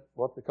 Isn't that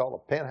what they call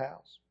a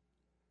penthouse?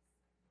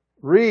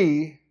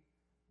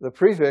 The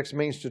prefix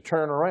means to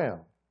turn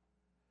around.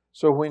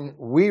 So when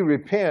we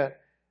repent,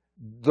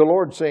 the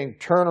Lord's saying,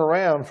 turn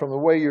around from the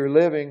way you're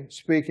living,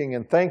 speaking,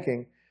 and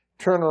thinking.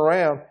 Turn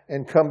around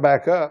and come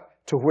back up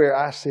to where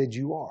I said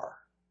you are.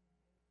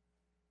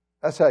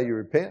 That's how you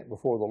repent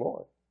before the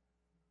Lord.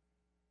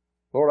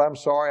 Lord, I'm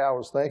sorry I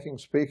was thinking,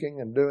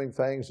 speaking, and doing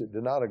things that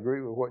did not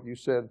agree with what you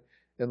said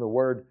in the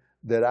Word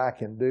that I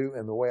can do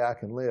and the way I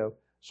can live.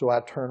 So I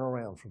turn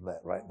around from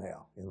that right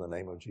now in the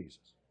name of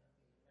Jesus.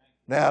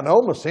 Now, I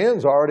know my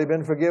sin's already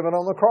been forgiven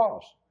on the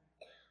cross.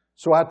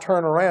 So I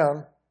turn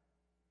around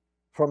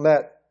from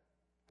that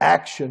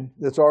action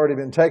that's already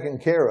been taken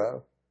care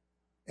of,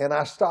 and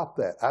I stop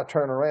that. I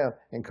turn around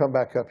and come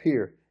back up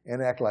here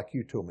and act like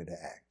you told me to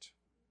act.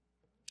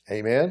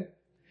 Amen?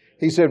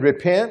 He said,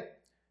 repent,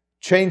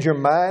 change your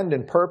mind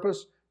and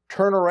purpose,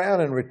 turn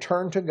around and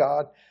return to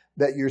God,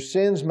 that your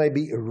sins may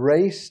be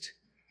erased,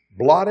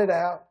 blotted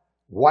out,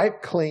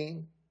 wiped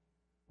clean.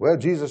 Well,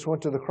 Jesus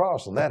went to the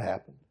cross and that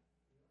happened.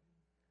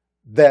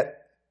 That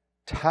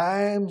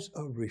times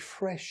of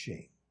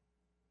refreshing,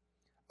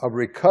 of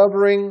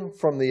recovering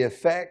from the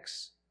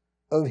effects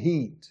of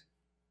heat.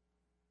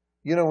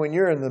 You know, when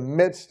you're in the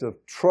midst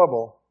of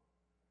trouble,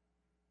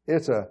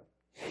 it's a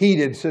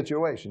heated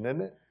situation,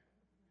 isn't it?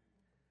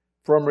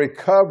 From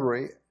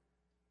recovery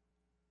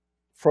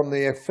from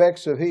the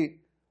effects of heat,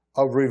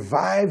 of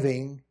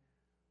reviving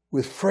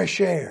with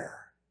fresh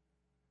air,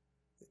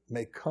 it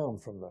may come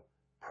from the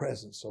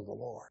presence of the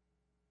Lord.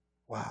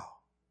 Wow,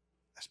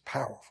 that's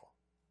powerful.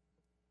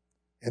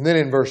 And then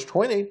in verse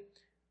 20,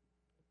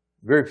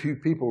 very few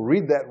people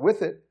read that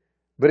with it,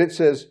 but it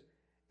says,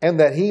 and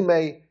that he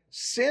may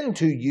send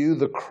to you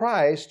the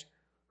Christ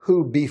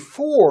who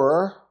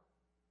before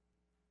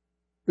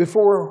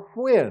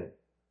when?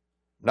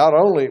 Not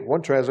only,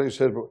 one translation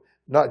says,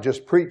 not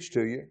just preach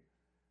to you,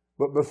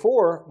 but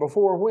before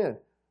when?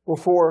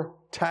 Before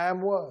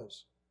time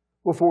was,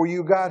 before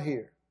you got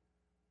here.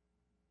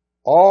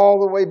 All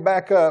the way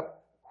back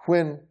up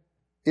when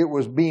it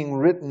was being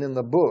written in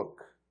the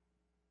book,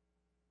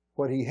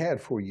 what he had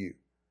for you.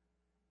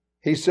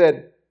 He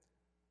said,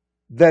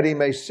 that he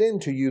may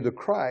send to you the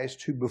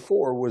Christ who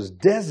before was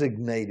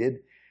designated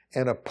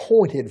and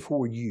appointed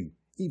for you,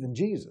 even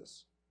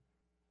Jesus.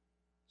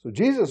 So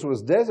Jesus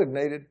was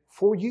designated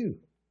for you.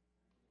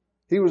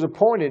 He was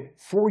appointed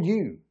for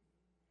you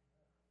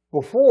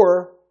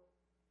before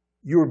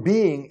your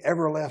being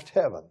ever left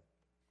heaven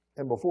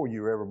and before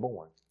you were ever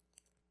born.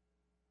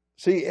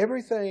 See,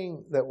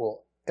 everything that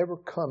will ever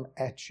come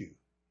at you,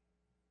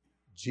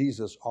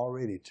 Jesus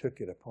already took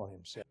it upon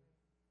himself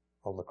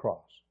on the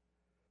cross.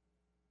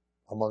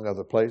 Among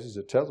other places,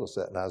 it tells us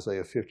that in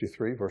Isaiah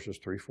 53, verses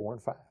 3, 4,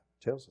 and 5.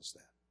 It tells us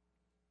that.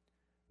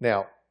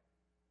 Now,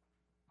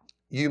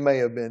 you may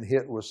have been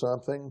hit with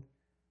something,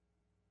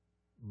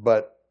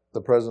 but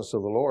the presence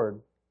of the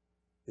Lord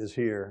is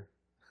here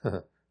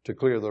to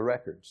clear the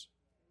records.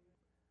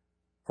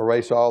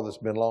 Erase all that's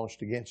been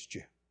launched against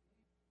you.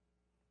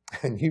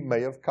 And you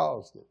may have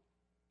caused it.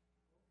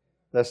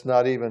 That's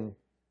not even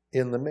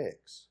in the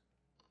mix.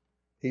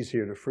 He's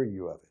here to free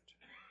you of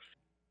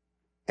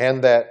it.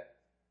 And that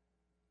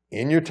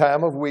in your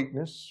time of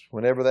weakness,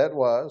 whenever that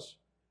was,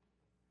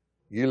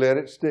 you let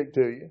it stick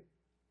to you,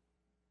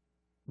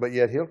 but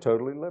yet he'll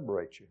totally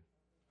liberate you.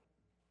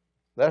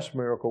 That's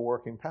miracle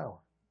working power.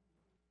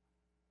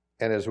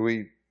 And as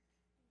we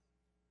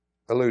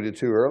alluded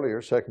to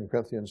earlier, 2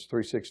 Corinthians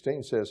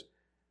 3:16 says,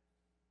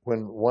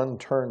 when one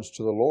turns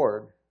to the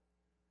Lord,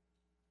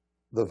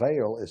 the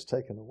veil is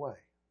taken away.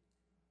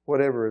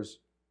 Whatever is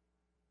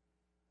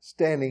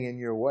standing in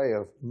your way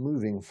of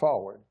moving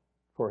forward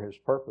for his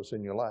purpose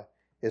in your life,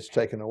 it's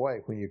taken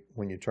away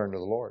when you turn to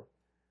the Lord.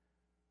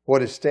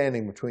 What is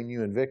standing between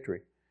you and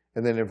victory?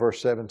 And then in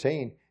verse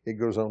 17, it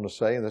goes on to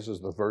say, and this is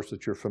the verse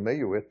that you're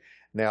familiar with,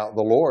 now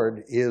the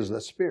Lord is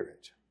the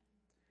Spirit.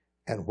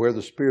 And where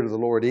the Spirit of the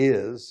Lord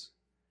is,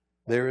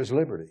 there is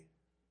liberty.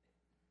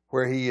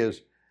 Where he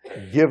is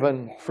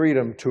given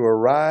freedom to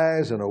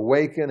arise and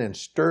awaken and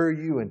stir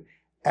you and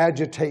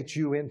agitate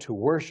you into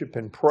worship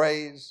and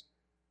praise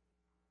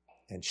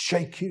and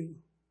shake you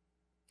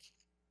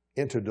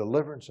into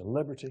deliverance and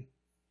liberty.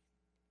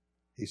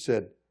 He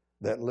said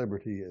that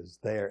liberty is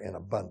there in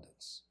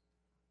abundance.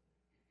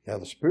 Now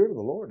the Spirit of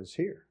the Lord is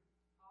here.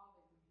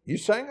 You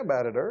sang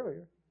about it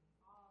earlier.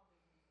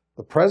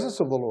 The presence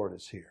of the Lord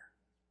is here.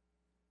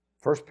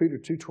 1 Peter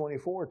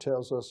 2:24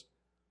 tells us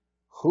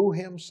who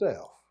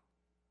himself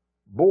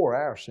bore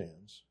our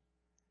sins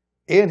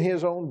in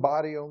his own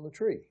body on the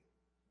tree,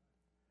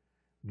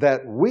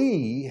 that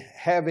we,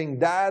 having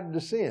died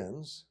to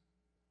sins,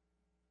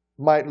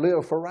 might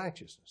live for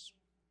righteousness.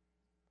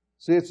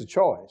 See, it's a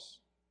choice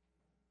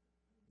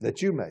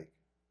that you make.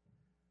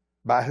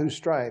 By whose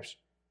stripes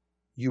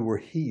you were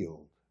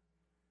healed.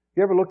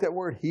 You ever look that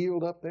word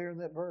healed up there in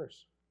that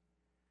verse?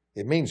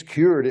 It means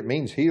cured. It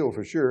means healed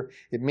for sure.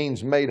 It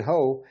means made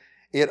whole.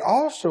 It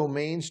also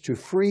means to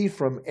free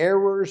from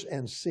errors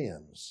and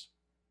sins.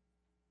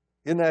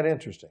 Isn't that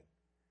interesting?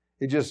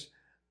 It just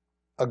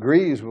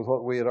agrees with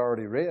what we had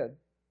already read.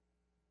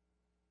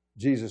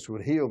 Jesus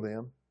would heal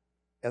them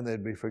and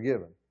they'd be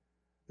forgiven.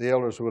 The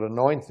elders would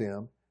anoint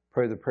them,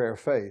 pray the prayer of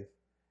faith,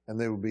 and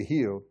they would be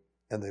healed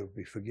and they would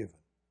be forgiven.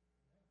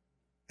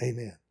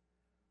 Amen.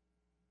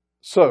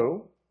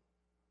 So,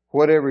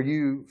 whatever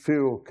you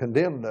feel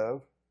condemned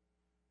of,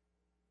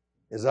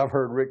 as I've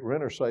heard Rick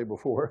Renner say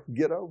before,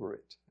 get over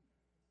it.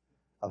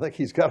 I think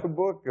he's got a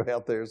book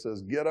out there that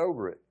says, get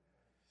over it.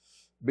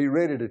 Be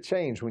ready to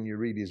change when you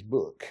read his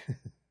book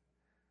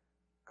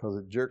because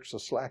it jerks the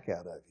slack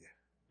out of you.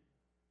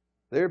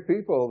 There are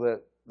people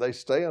that they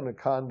stay under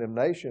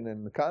condemnation,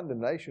 and the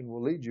condemnation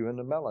will lead you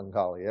into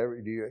melancholy.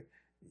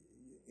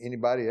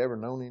 Anybody ever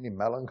known any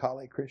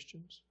melancholy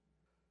Christians?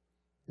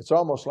 It's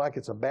almost like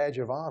it's a badge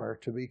of honor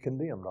to be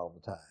condemned all the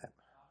time.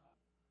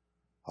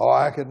 Oh,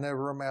 I could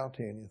never amount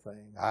to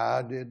anything.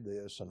 I did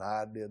this and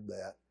I did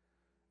that.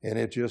 And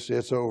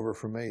it's over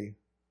for me.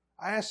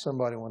 I asked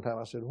somebody one time,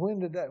 I said, when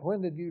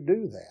did you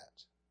do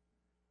that?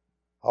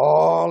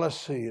 Oh, let's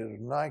see, it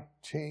was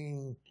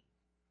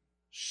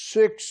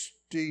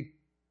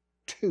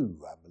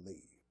 1962, I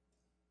believe.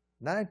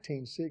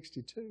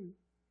 1962.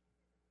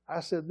 I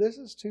said, this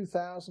is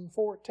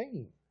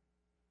 2014.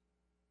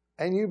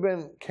 And you've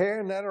been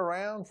carrying that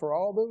around for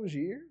all those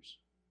years?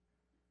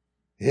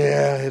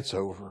 Yeah, it's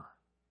over.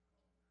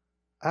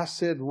 I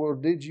said, well,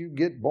 did you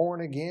get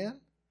born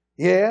again?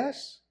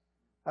 Yes.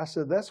 I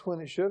said, that's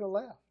when it should have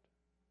left.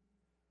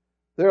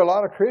 There are a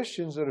lot of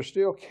Christians that are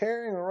still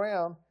carrying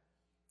around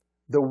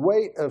the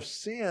weight of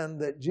sin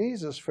that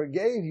Jesus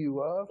forgave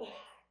you of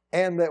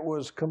and that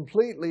was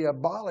completely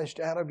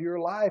abolished out of your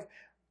life,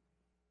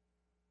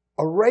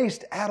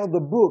 erased out of the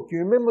book. You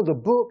remember the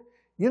book?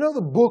 You know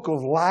the book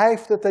of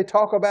life that they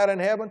talk about in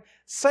heaven?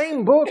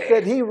 Same book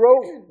that He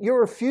wrote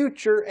your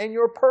future and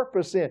your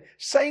purpose in.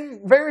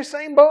 Very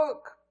same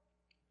book.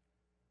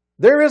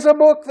 There is a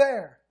book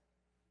there.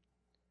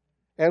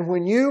 And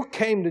when you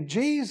came to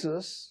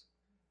Jesus,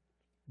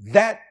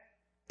 that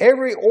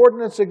every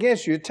ordinance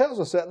against you, it tells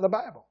us that in the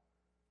Bible,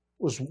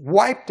 was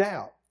wiped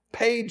out,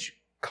 page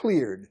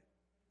cleared,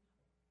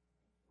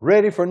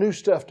 ready for new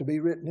stuff to be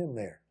written in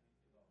there.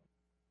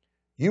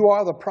 You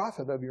are the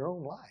prophet of your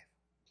own life.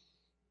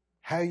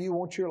 How you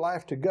want your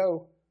life to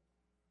go,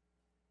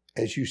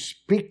 as you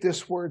speak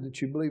this word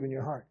that you believe in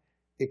your heart,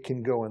 it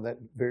can go in that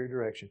very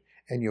direction.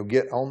 And you'll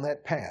get on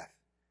that path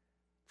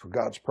for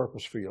God's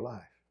purpose for your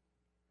life.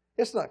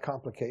 It's not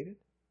complicated.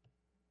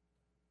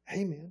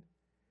 Amen.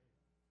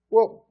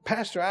 Well,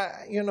 Pastor,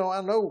 I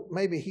know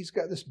maybe He's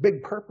got this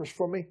big purpose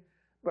for me,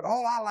 but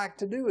all I like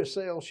to do is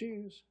sell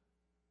shoes.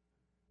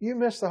 You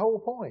missed the whole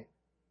point.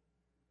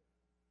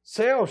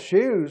 Sell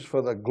shoes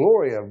for the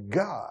glory of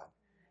God.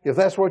 If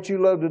that's what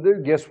you love to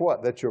do, guess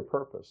what? That's your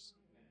purpose.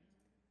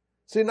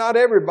 See, not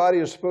everybody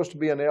is supposed to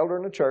be an elder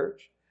in a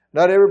church.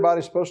 Not everybody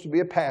is supposed to be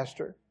a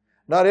pastor.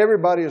 Not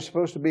everybody is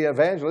supposed to be an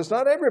evangelist.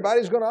 Not everybody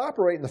is going to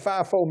operate in the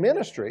fivefold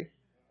ministry.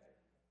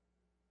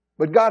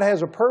 But God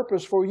has a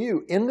purpose for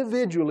you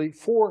individually,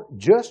 for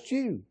just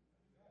you.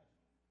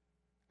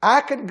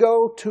 I could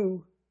go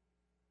to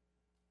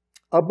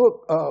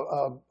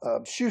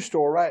a shoe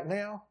store right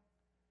now.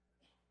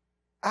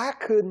 I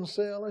couldn't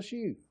sell a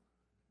shoe.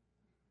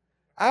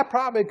 I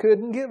probably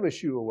couldn't give a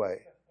shoe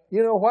away.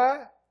 You know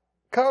why?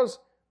 Because,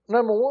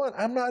 number one,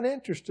 I'm not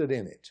interested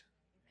in it.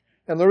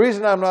 And the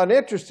reason I'm not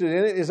interested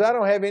in it is I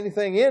don't have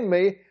anything in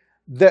me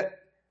that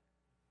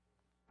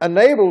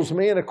enables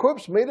me and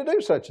equips me to do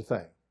such a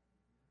thing.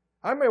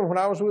 I remember when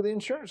I was with the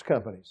insurance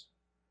companies,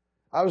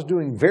 I was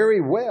doing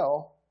very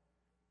well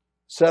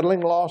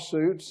settling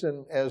lawsuits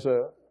and as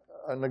a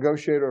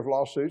negotiator of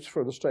lawsuits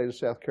for the state of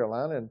South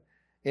Carolina, and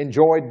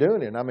enjoyed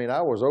doing it. I mean,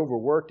 I was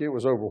overworked. It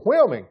was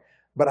overwhelming,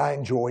 but I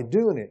enjoyed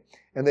doing it.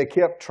 And they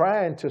kept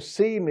trying to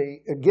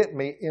get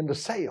me into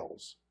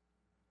sales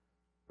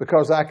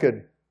because I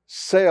could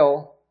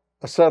sell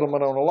a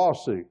settlement on a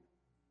lawsuit.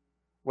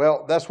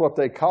 Well, that's what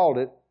they called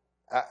it.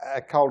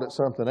 I called it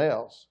something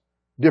else.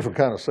 Different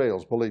kind of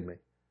sales, believe me.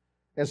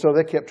 And so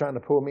they kept trying to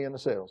pull me into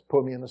sales,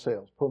 pull me into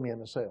sales, pull me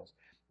into sales.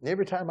 And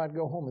every time I'd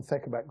go home and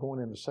think about going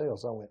into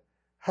sales, I went,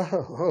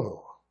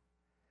 oh.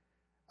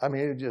 I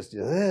mean, it just,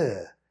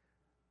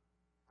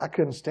 I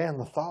couldn't stand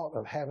the thought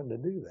of having to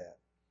do that.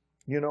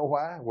 You know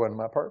why? It wasn't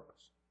my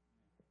purpose.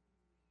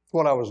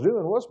 What I was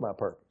doing was my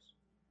purpose.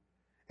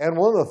 And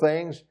one of the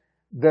things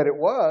that it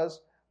was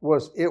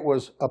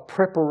a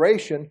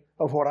preparation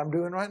of what I'm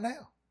doing right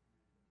now.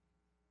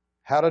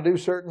 How to do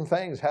certain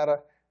things, how to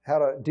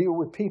deal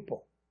with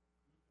people.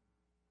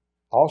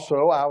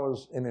 Also, I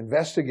was an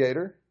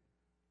investigator,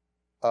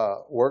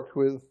 worked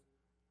with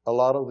a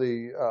lot of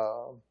the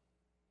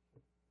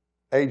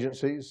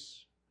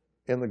agencies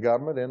in the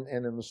government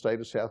and in the state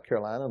of South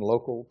Carolina, and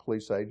local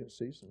police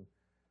agencies and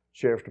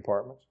sheriff's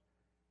departments,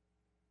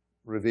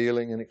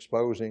 revealing and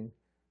exposing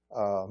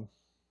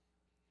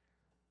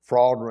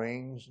fraud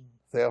rings,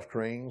 theft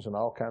rings, and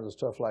all kinds of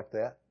stuff like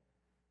that.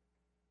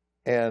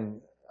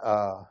 And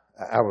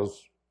I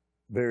was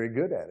very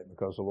good at it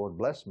because the Lord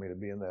blessed me to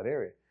be in that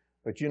area.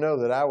 But you know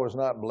that I was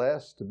not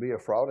blessed to be a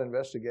fraud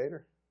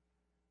investigator.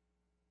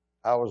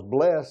 I was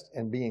blessed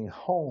in being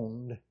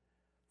honed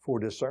for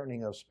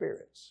discerning of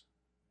spirits.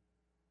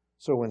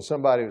 So when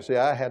somebody would say,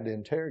 I had to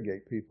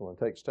interrogate people and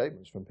take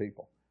statements from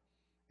people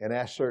and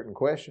ask certain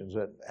questions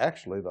that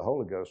actually the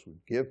Holy Ghost would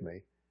give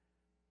me.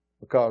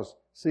 Because,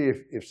 see,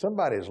 if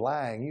somebody is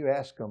lying, you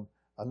ask them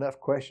enough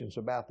questions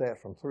about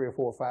that from 3 or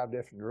 4 or 5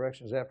 different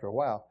directions after a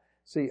while.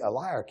 See, a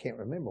liar can't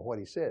remember what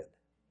he said.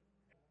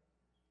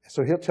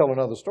 So he'll tell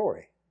another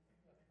story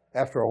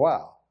after a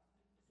while.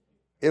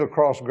 It'll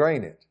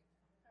cross-grain it.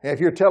 And if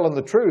you're telling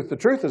the truth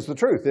is the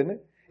truth, isn't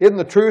it? Isn't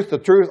the truth,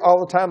 all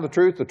the time the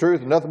truth,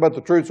 and nothing but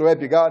the truth, so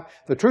help you God?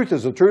 The truth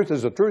is the truth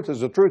is the truth is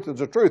the truth is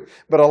the truth.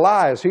 But a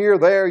lie is here,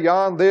 there,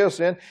 yon, this,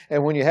 and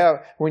when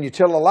you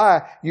tell a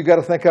lie, you got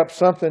to think up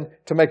something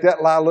to make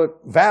that lie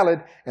look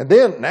valid. And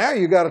then now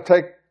you got to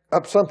take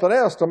up something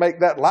else to make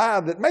that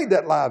lie that made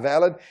that lie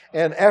valid.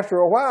 And after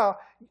a while,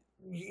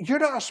 you're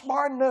not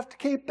smart enough to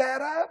keep that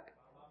up.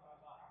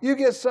 You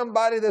get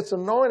somebody that's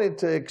anointed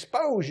to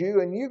expose you,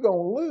 and you're going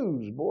to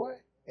lose, boy.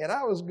 And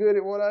I was good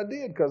at what I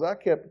did because I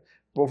kept,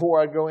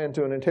 before I'd go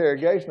into an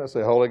interrogation, I'd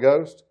say, Holy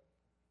Ghost,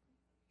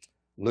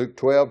 Luke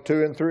 12,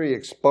 2 and 3,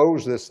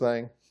 expose this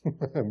thing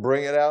and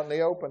bring it out in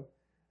the open.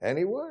 And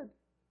He would.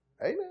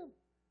 Amen.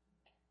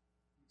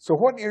 So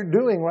what you're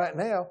doing right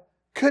now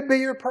could be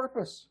your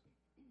purpose.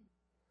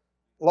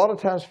 A lot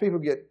of times people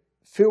get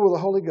filled with the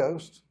Holy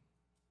Ghost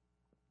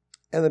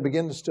and they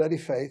begin to study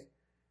faith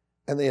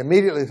and they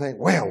immediately think,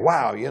 well,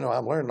 wow,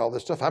 I'm learning all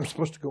this stuff. I'm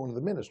supposed to go into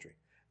the ministry.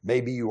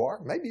 Maybe you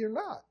are, maybe you're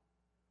not.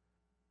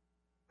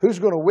 Who's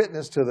going to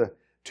witness to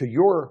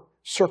your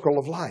circle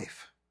of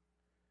life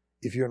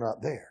if you're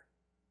not there?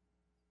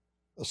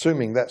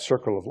 Assuming that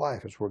circle of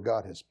life is where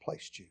God has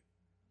placed you.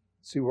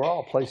 See, we're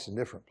all placed in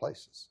different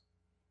places.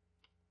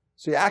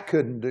 See, I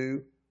couldn't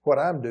do what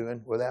I'm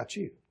doing without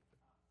you.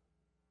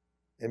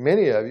 And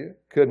many of you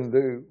couldn't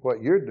do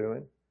what you're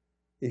doing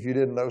if you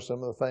didn't know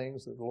some of the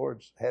things that the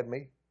Lord's had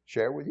me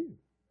share with you.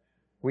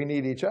 We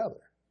need each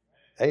other.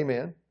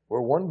 Amen.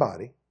 We're one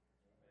body,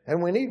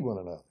 and we need one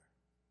another.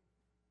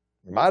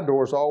 My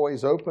door's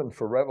always open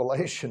for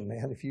revelation,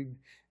 man. If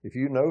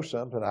you know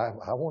something,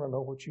 I want to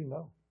know what you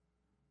know.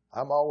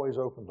 I'm always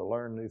open to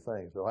learn new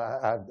things. So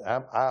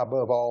I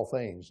above all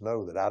things,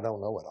 know that I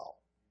don't know it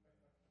all.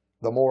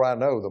 The more I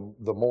know,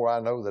 the more I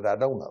know that I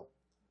don't know.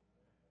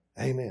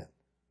 Amen.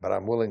 But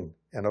I'm willing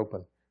and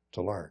open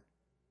to learn.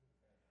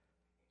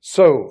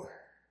 So,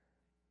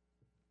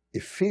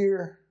 if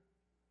fear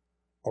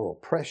or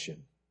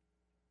oppression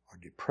or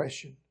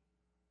depression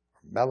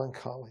or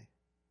melancholy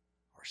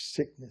or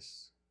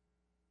sickness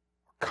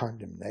or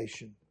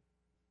condemnation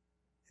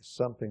is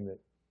something that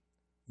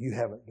you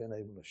haven't been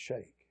able to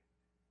shake,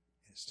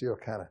 it still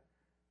kind of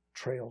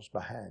trails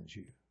behind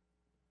you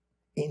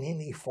in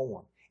any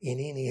form, in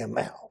any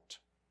amount.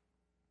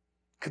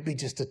 Could be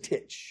just a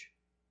titch.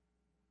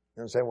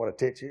 You understand what a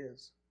titch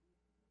is?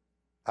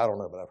 I don't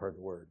know, but I've heard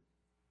the word.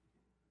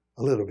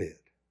 A little bit.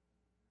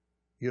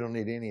 You don't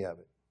need any of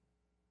it.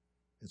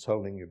 It's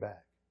holding you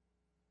back.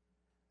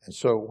 And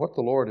so what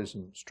the Lord has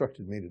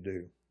instructed me to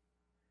do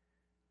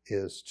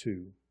is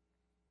to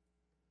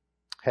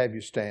have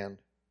you stand.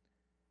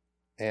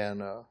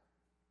 And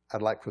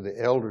I'd like for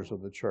the elders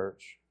of the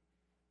church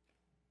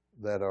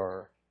that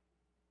are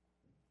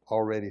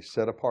already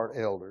set apart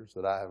elders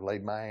that I have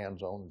laid my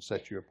hands on and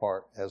set you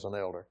apart as an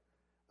elder,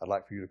 I'd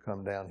like for you to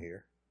come down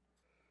here.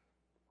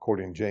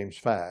 According to James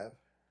 5,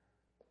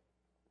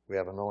 we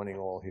have anointing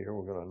oil here.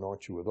 We're going to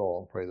anoint you with oil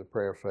and pray the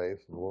prayer of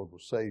faith. The Lord will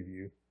save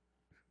you.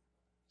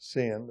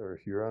 Sinned, or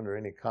if you're under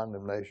any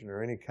condemnation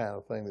or any kind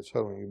of thing that's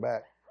holding you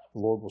back, the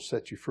Lord will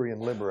set you free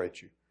and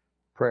liberate you.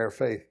 Prayer of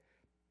faith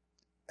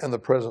and the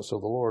presence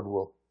of the Lord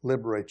will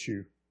liberate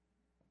you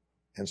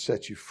and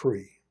set you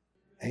free.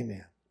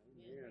 Amen.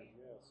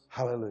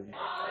 Hallelujah.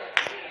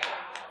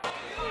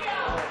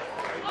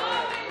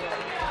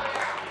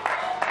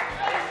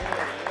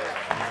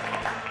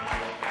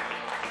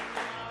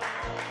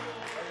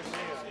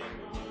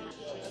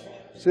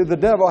 See, the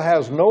devil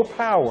has no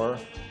power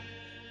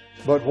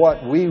but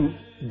what we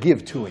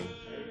give to him.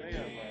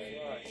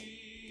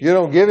 You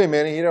don't give him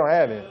any, you don't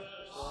have any.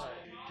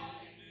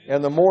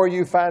 And the more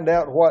you find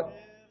out what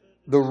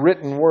the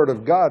written word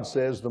of God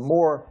says, the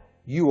more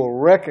you will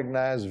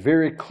recognize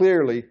very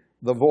clearly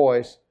the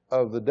voice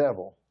of the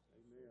devil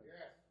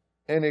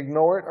and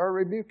ignore it or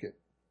rebuke it.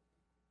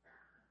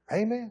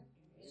 Amen.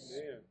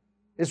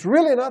 It's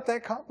really not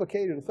that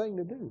complicated a thing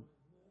to do.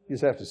 You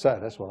just have to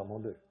decide, that's what I'm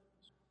going to do.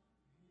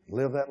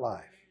 Live that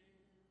life.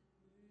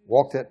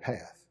 Walk that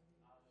path.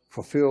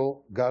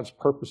 Fulfill God's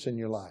purpose in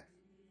your life.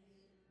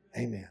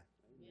 Amen.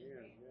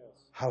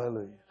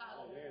 Hallelujah.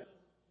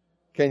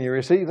 Can you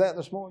receive that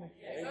this morning?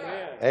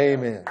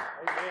 Amen.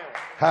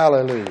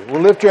 Hallelujah.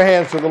 Well, lift your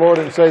hands to the Lord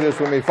and say this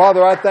with me.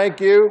 Father, I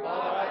thank you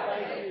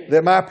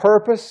that my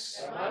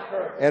purpose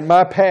and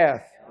my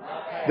path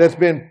that's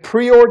been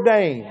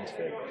preordained.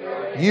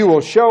 You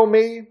will show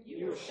me,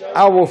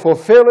 I will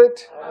fulfill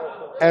it,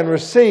 and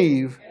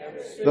receive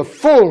the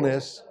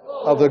fullness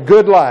of the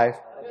good life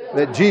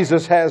that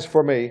Jesus has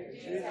for me.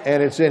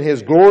 And it's in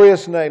His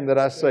glorious name that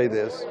I say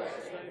this.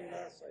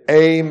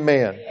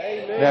 Amen.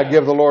 Now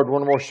give the Lord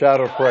one more shout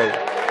of praise.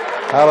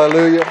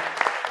 Hallelujah.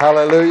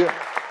 Hallelujah.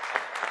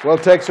 Well,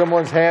 take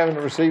someone's hand and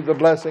receive the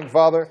blessing.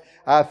 Father,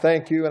 I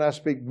thank You and I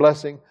speak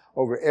blessing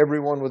over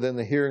everyone within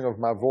the hearing of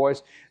my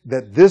voice,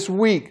 that this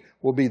week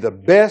will be the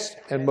best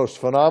and most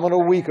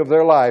phenomenal week of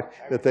their life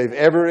that they've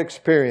ever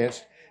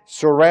experienced.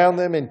 Surround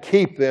them and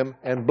keep them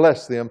and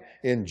bless them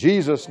in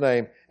Jesus'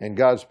 name. And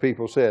God's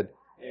people said,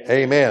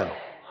 Amen.